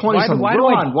 90s is 20-something. Why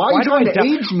are you trying to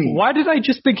age me? Why did I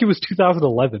just think it was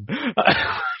 2011?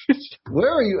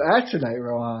 Where are you at tonight,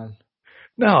 Rohan?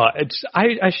 No,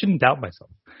 I shouldn't doubt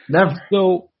myself. Never.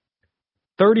 So,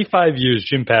 35 years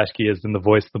Jim Paschke has been the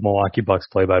voice of the Milwaukee Bucks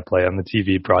play-by-play on the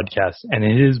TV broadcast, and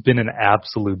it has been an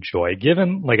absolute joy.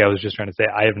 Given, like I was just trying to say,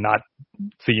 I have not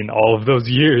seen all of those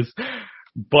years,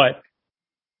 but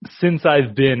since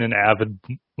I've been an avid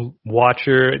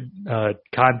watcher,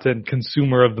 content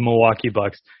consumer of the Milwaukee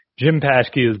Bucks, Jim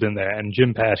Paschke has been there, and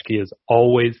Jim Paschke has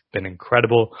always been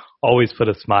incredible, always put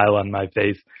a smile on my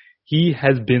face. He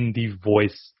has been the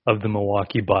voice of the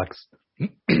Milwaukee Bucks.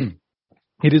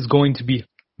 It is going to be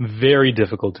very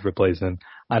difficult to replace him.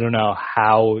 I don't know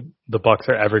how the Bucks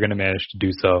are ever going to manage to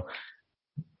do so.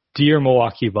 Dear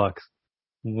Milwaukee Bucks,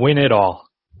 win it all.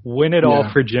 Win it all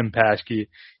for Jim Paschke.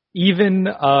 Even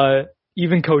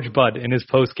Coach Bud in his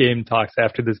post-game talks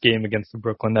after this game against the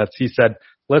Brooklyn Nets, he said,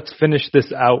 let's finish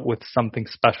this out with something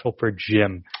special for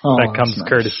Jim. That comes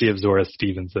courtesy of Zora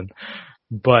Stevenson.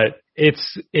 But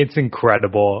it's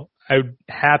incredible.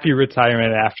 Happy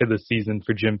retirement after the season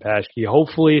for Jim Paschke.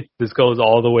 Hopefully this goes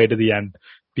all the way to the end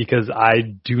because I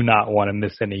do not want to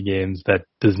miss any games that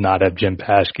does not have Jim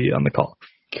Paschke on the call.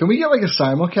 Can we get like a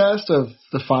simulcast of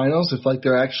the finals if like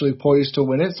they're actually poised to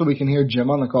win it so we can hear Jim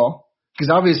on the call? Because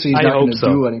obviously he's not going to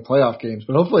do any playoff games,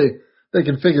 but hopefully they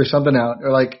can figure something out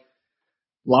or like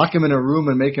lock him in a room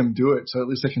and make him do it so at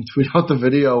least they can tweet out the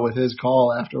video with his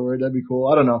call afterward. That'd be cool.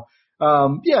 I don't know.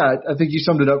 I think you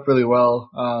summed it up really well.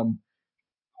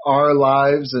 Our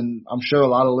lives, and I'm sure a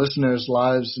lot of listeners'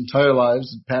 lives, entire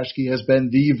lives, Paschke has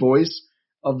been the voice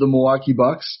of the Milwaukee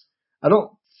Bucks. I don't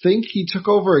think he took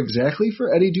over exactly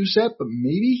for Eddie Doucette, but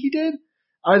maybe he did.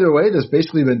 Either way, there's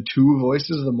basically been two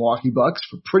voices of the Milwaukee Bucks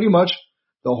for pretty much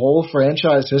the whole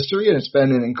franchise history, and it's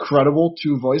been an incredible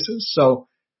two voices. So,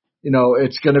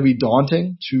 it's going to be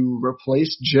daunting to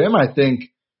replace Jim. I think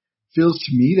feels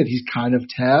to me that he's kind of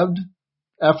tabbed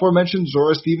aforementioned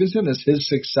Zora Stevenson as his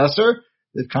successor.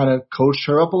 They've kind of coached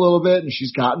her up a little bit, and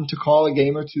she's gotten to call a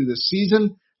game or two this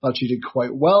season. Thought she did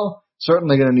quite well.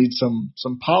 Certainly going to need some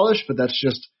polish, but that's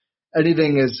just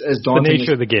anything as daunting. The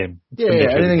nature of the game.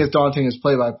 Anything as daunting as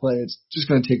play-by-play. It's just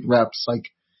going to take reps. Like,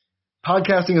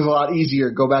 podcasting is a lot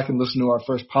easier. Go back and listen to our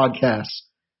first podcast,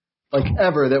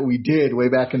 ever that we did way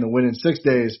back in the Win in 6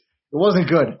 days. It wasn't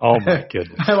good. Oh, my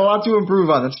goodness. I had a lot to improve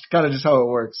on. That's kind of just how it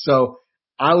works. So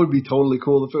I would be totally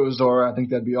cool if it was Zora. I think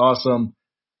that'd be awesome.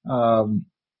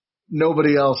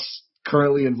 Nobody else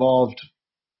currently involved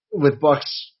with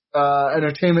Bucks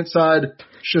entertainment side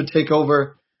should take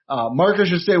over. Marcus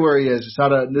should stay where he is.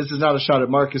 This is not a shot at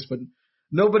Marcus, but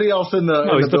nobody else in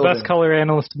the he's the best color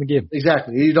analyst in the game.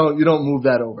 Exactly. You don't move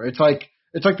that over. It's like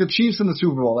the Chiefs in the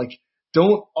Super Bowl. Like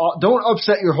don't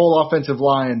upset your whole offensive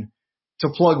line to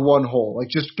plug one hole. Like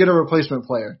just get a replacement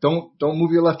player. Don't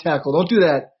move your left tackle. Don't do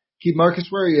that. Keep Marcus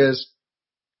where he is.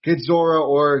 Get Zora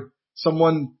or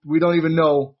someone we don't even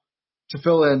know to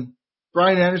fill in.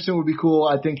 Brian Anderson would be cool.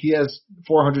 I think he has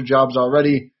 400 jobs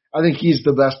already. I think he's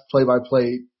the best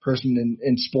play-by-play person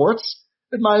in sports,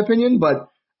 in my opinion, but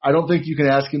I don't think you can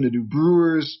ask him to do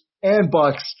Brewers and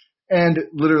Bucks and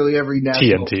literally every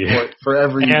national sport for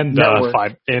every network.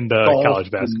 Golf, college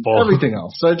basketball. Everything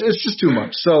else. So it's just too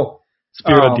much. So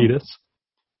Spiro Adidas.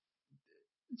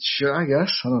 Sure, I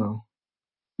guess. I don't know.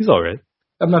 He's all right.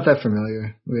 I'm not that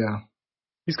familiar. Yeah.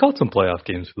 He's called some playoff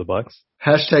games for the Bucks.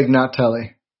 Hashtag not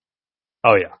Telly.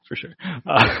 Oh yeah, for sure.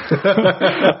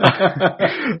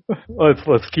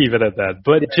 Let's keep it at that.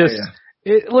 But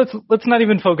let's not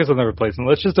even focus on the replacement.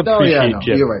 Let's just appreciate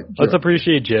Jim. You're right. Let's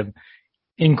appreciate Jim.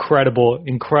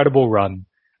 Incredible run.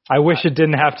 I wish it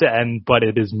didn't have to end, but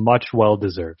it is much well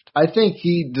deserved. I think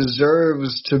he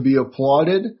deserves to be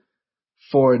applauded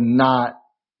for not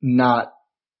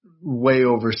way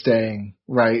overstaying,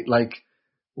 right? Like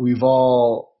we've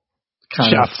all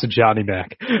kind Shouts to Johnny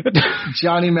Mac.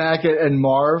 Johnny Mac and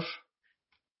Marv.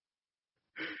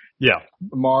 Yeah.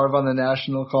 Marv on the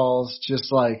national calls,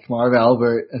 just like Marv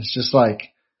Albert. It's just like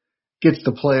gets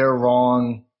the player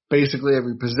wrong basically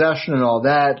every possession and all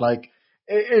that. Like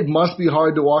it must be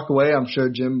hard to walk away. I'm sure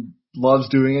Jim loves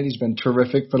doing it. He's been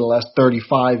terrific for the last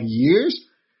 35 years,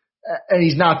 and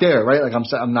he's not there, right? Like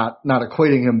I'm not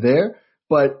equating him there,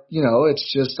 but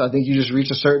it's just I think you just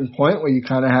reach a certain point where you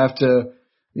kind of have to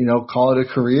call it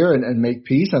a career and make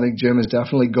peace. I think Jim is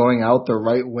definitely going out the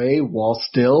right way while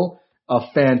still a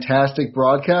fantastic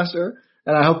broadcaster,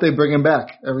 and I hope they bring him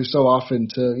back every so often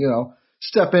to,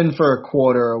 step in for a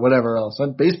quarter or whatever else.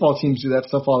 And baseball teams do that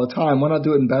stuff all the time. Why not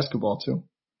do it in basketball too?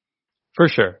 For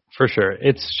sure.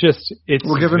 It's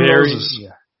we're giving very, roses.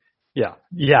 Yeah.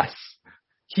 Yes.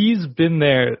 He's been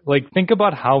there. Like, think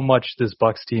about how much this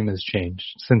Bucks team has changed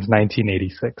since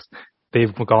 1986.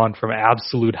 They've gone from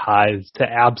absolute highs to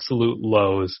absolute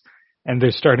lows, and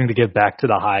they're starting to get back to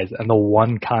the highs. And the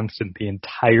one constant the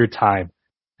entire time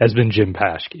has been Jim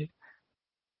Paschke.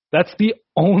 That's the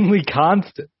only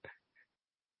constant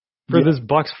for this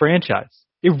Bucks franchise.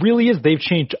 It really is. They've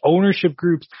changed ownership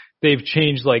groups. They've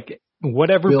changed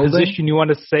whatever position you want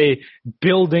to say,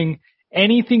 building,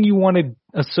 anything you want to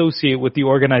associate with the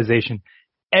organization.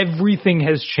 Everything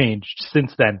has changed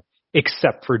since then,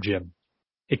 except for Jim.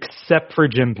 Except for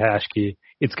Jim Paschke.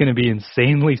 It's going to be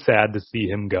insanely sad to see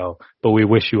him go, but we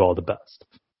wish you all the best.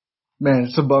 Man,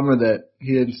 it's a bummer that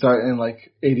he didn't start in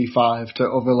 85 to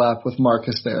overlap with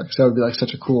Marcus there, because that would be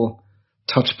such a cool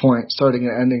touch point, starting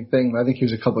and ending thing. I think he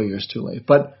was a couple of years too late.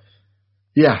 But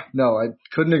yeah, no, I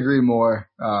couldn't agree more.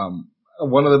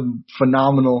 One of the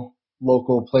phenomenal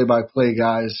local play-by-play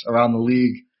guys around the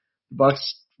league. The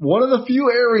Bucks, one of the few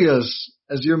areas,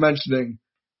 as you're mentioning,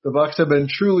 the Bucks have been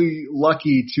truly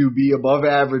lucky to be above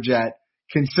average at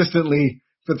consistently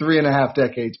for 3.5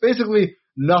 decades. Basically,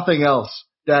 nothing else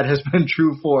that has been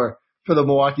true for the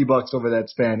Milwaukee Bucks over that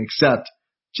span, except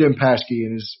Jim Paschke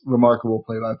and his remarkable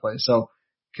play-by-play. So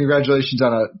congratulations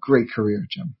on a great career,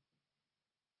 Jim.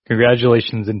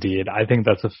 Congratulations indeed. I think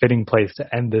that's a fitting place to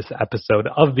end this episode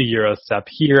of the Eurostep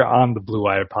here on the Blue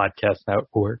Wire Podcast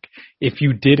Network. If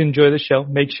you did enjoy the show,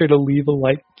 make sure to leave a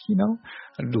like, Yeah,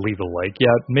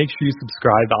 make sure you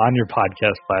subscribe on your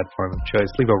podcast platform of choice.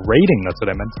 Leave a rating. That's what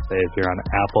I meant to say if you're on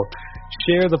Apple.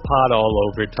 Share the pod all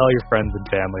over. Tell your friends and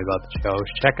family about the show.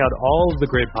 Check out all of the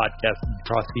great podcasts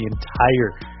across the entire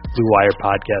Blue Wire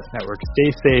Podcast Network.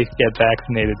 Stay safe. Get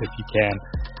vaccinated if you can.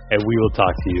 And we will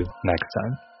talk to you next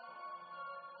time.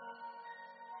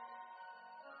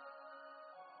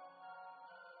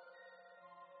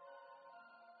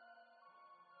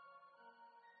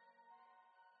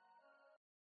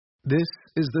 This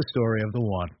is the story of the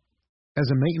one. As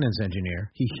a maintenance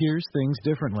engineer, he hears things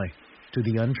differently. To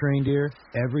the untrained ear,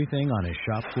 everything on his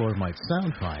shop floor might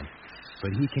sound fine,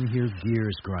 but he can hear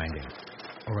gears grinding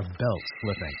or a belt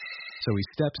slipping. So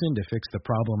he steps in to fix the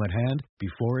problem at hand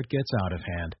before it gets out of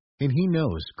hand. And he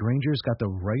knows Grainger's got the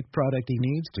right product he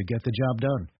needs to get the job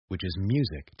done, which is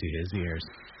music to his ears.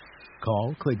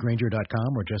 Call, click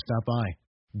Grainger.com, or just stop by.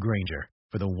 Grainger,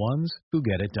 for the ones who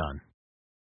get it done.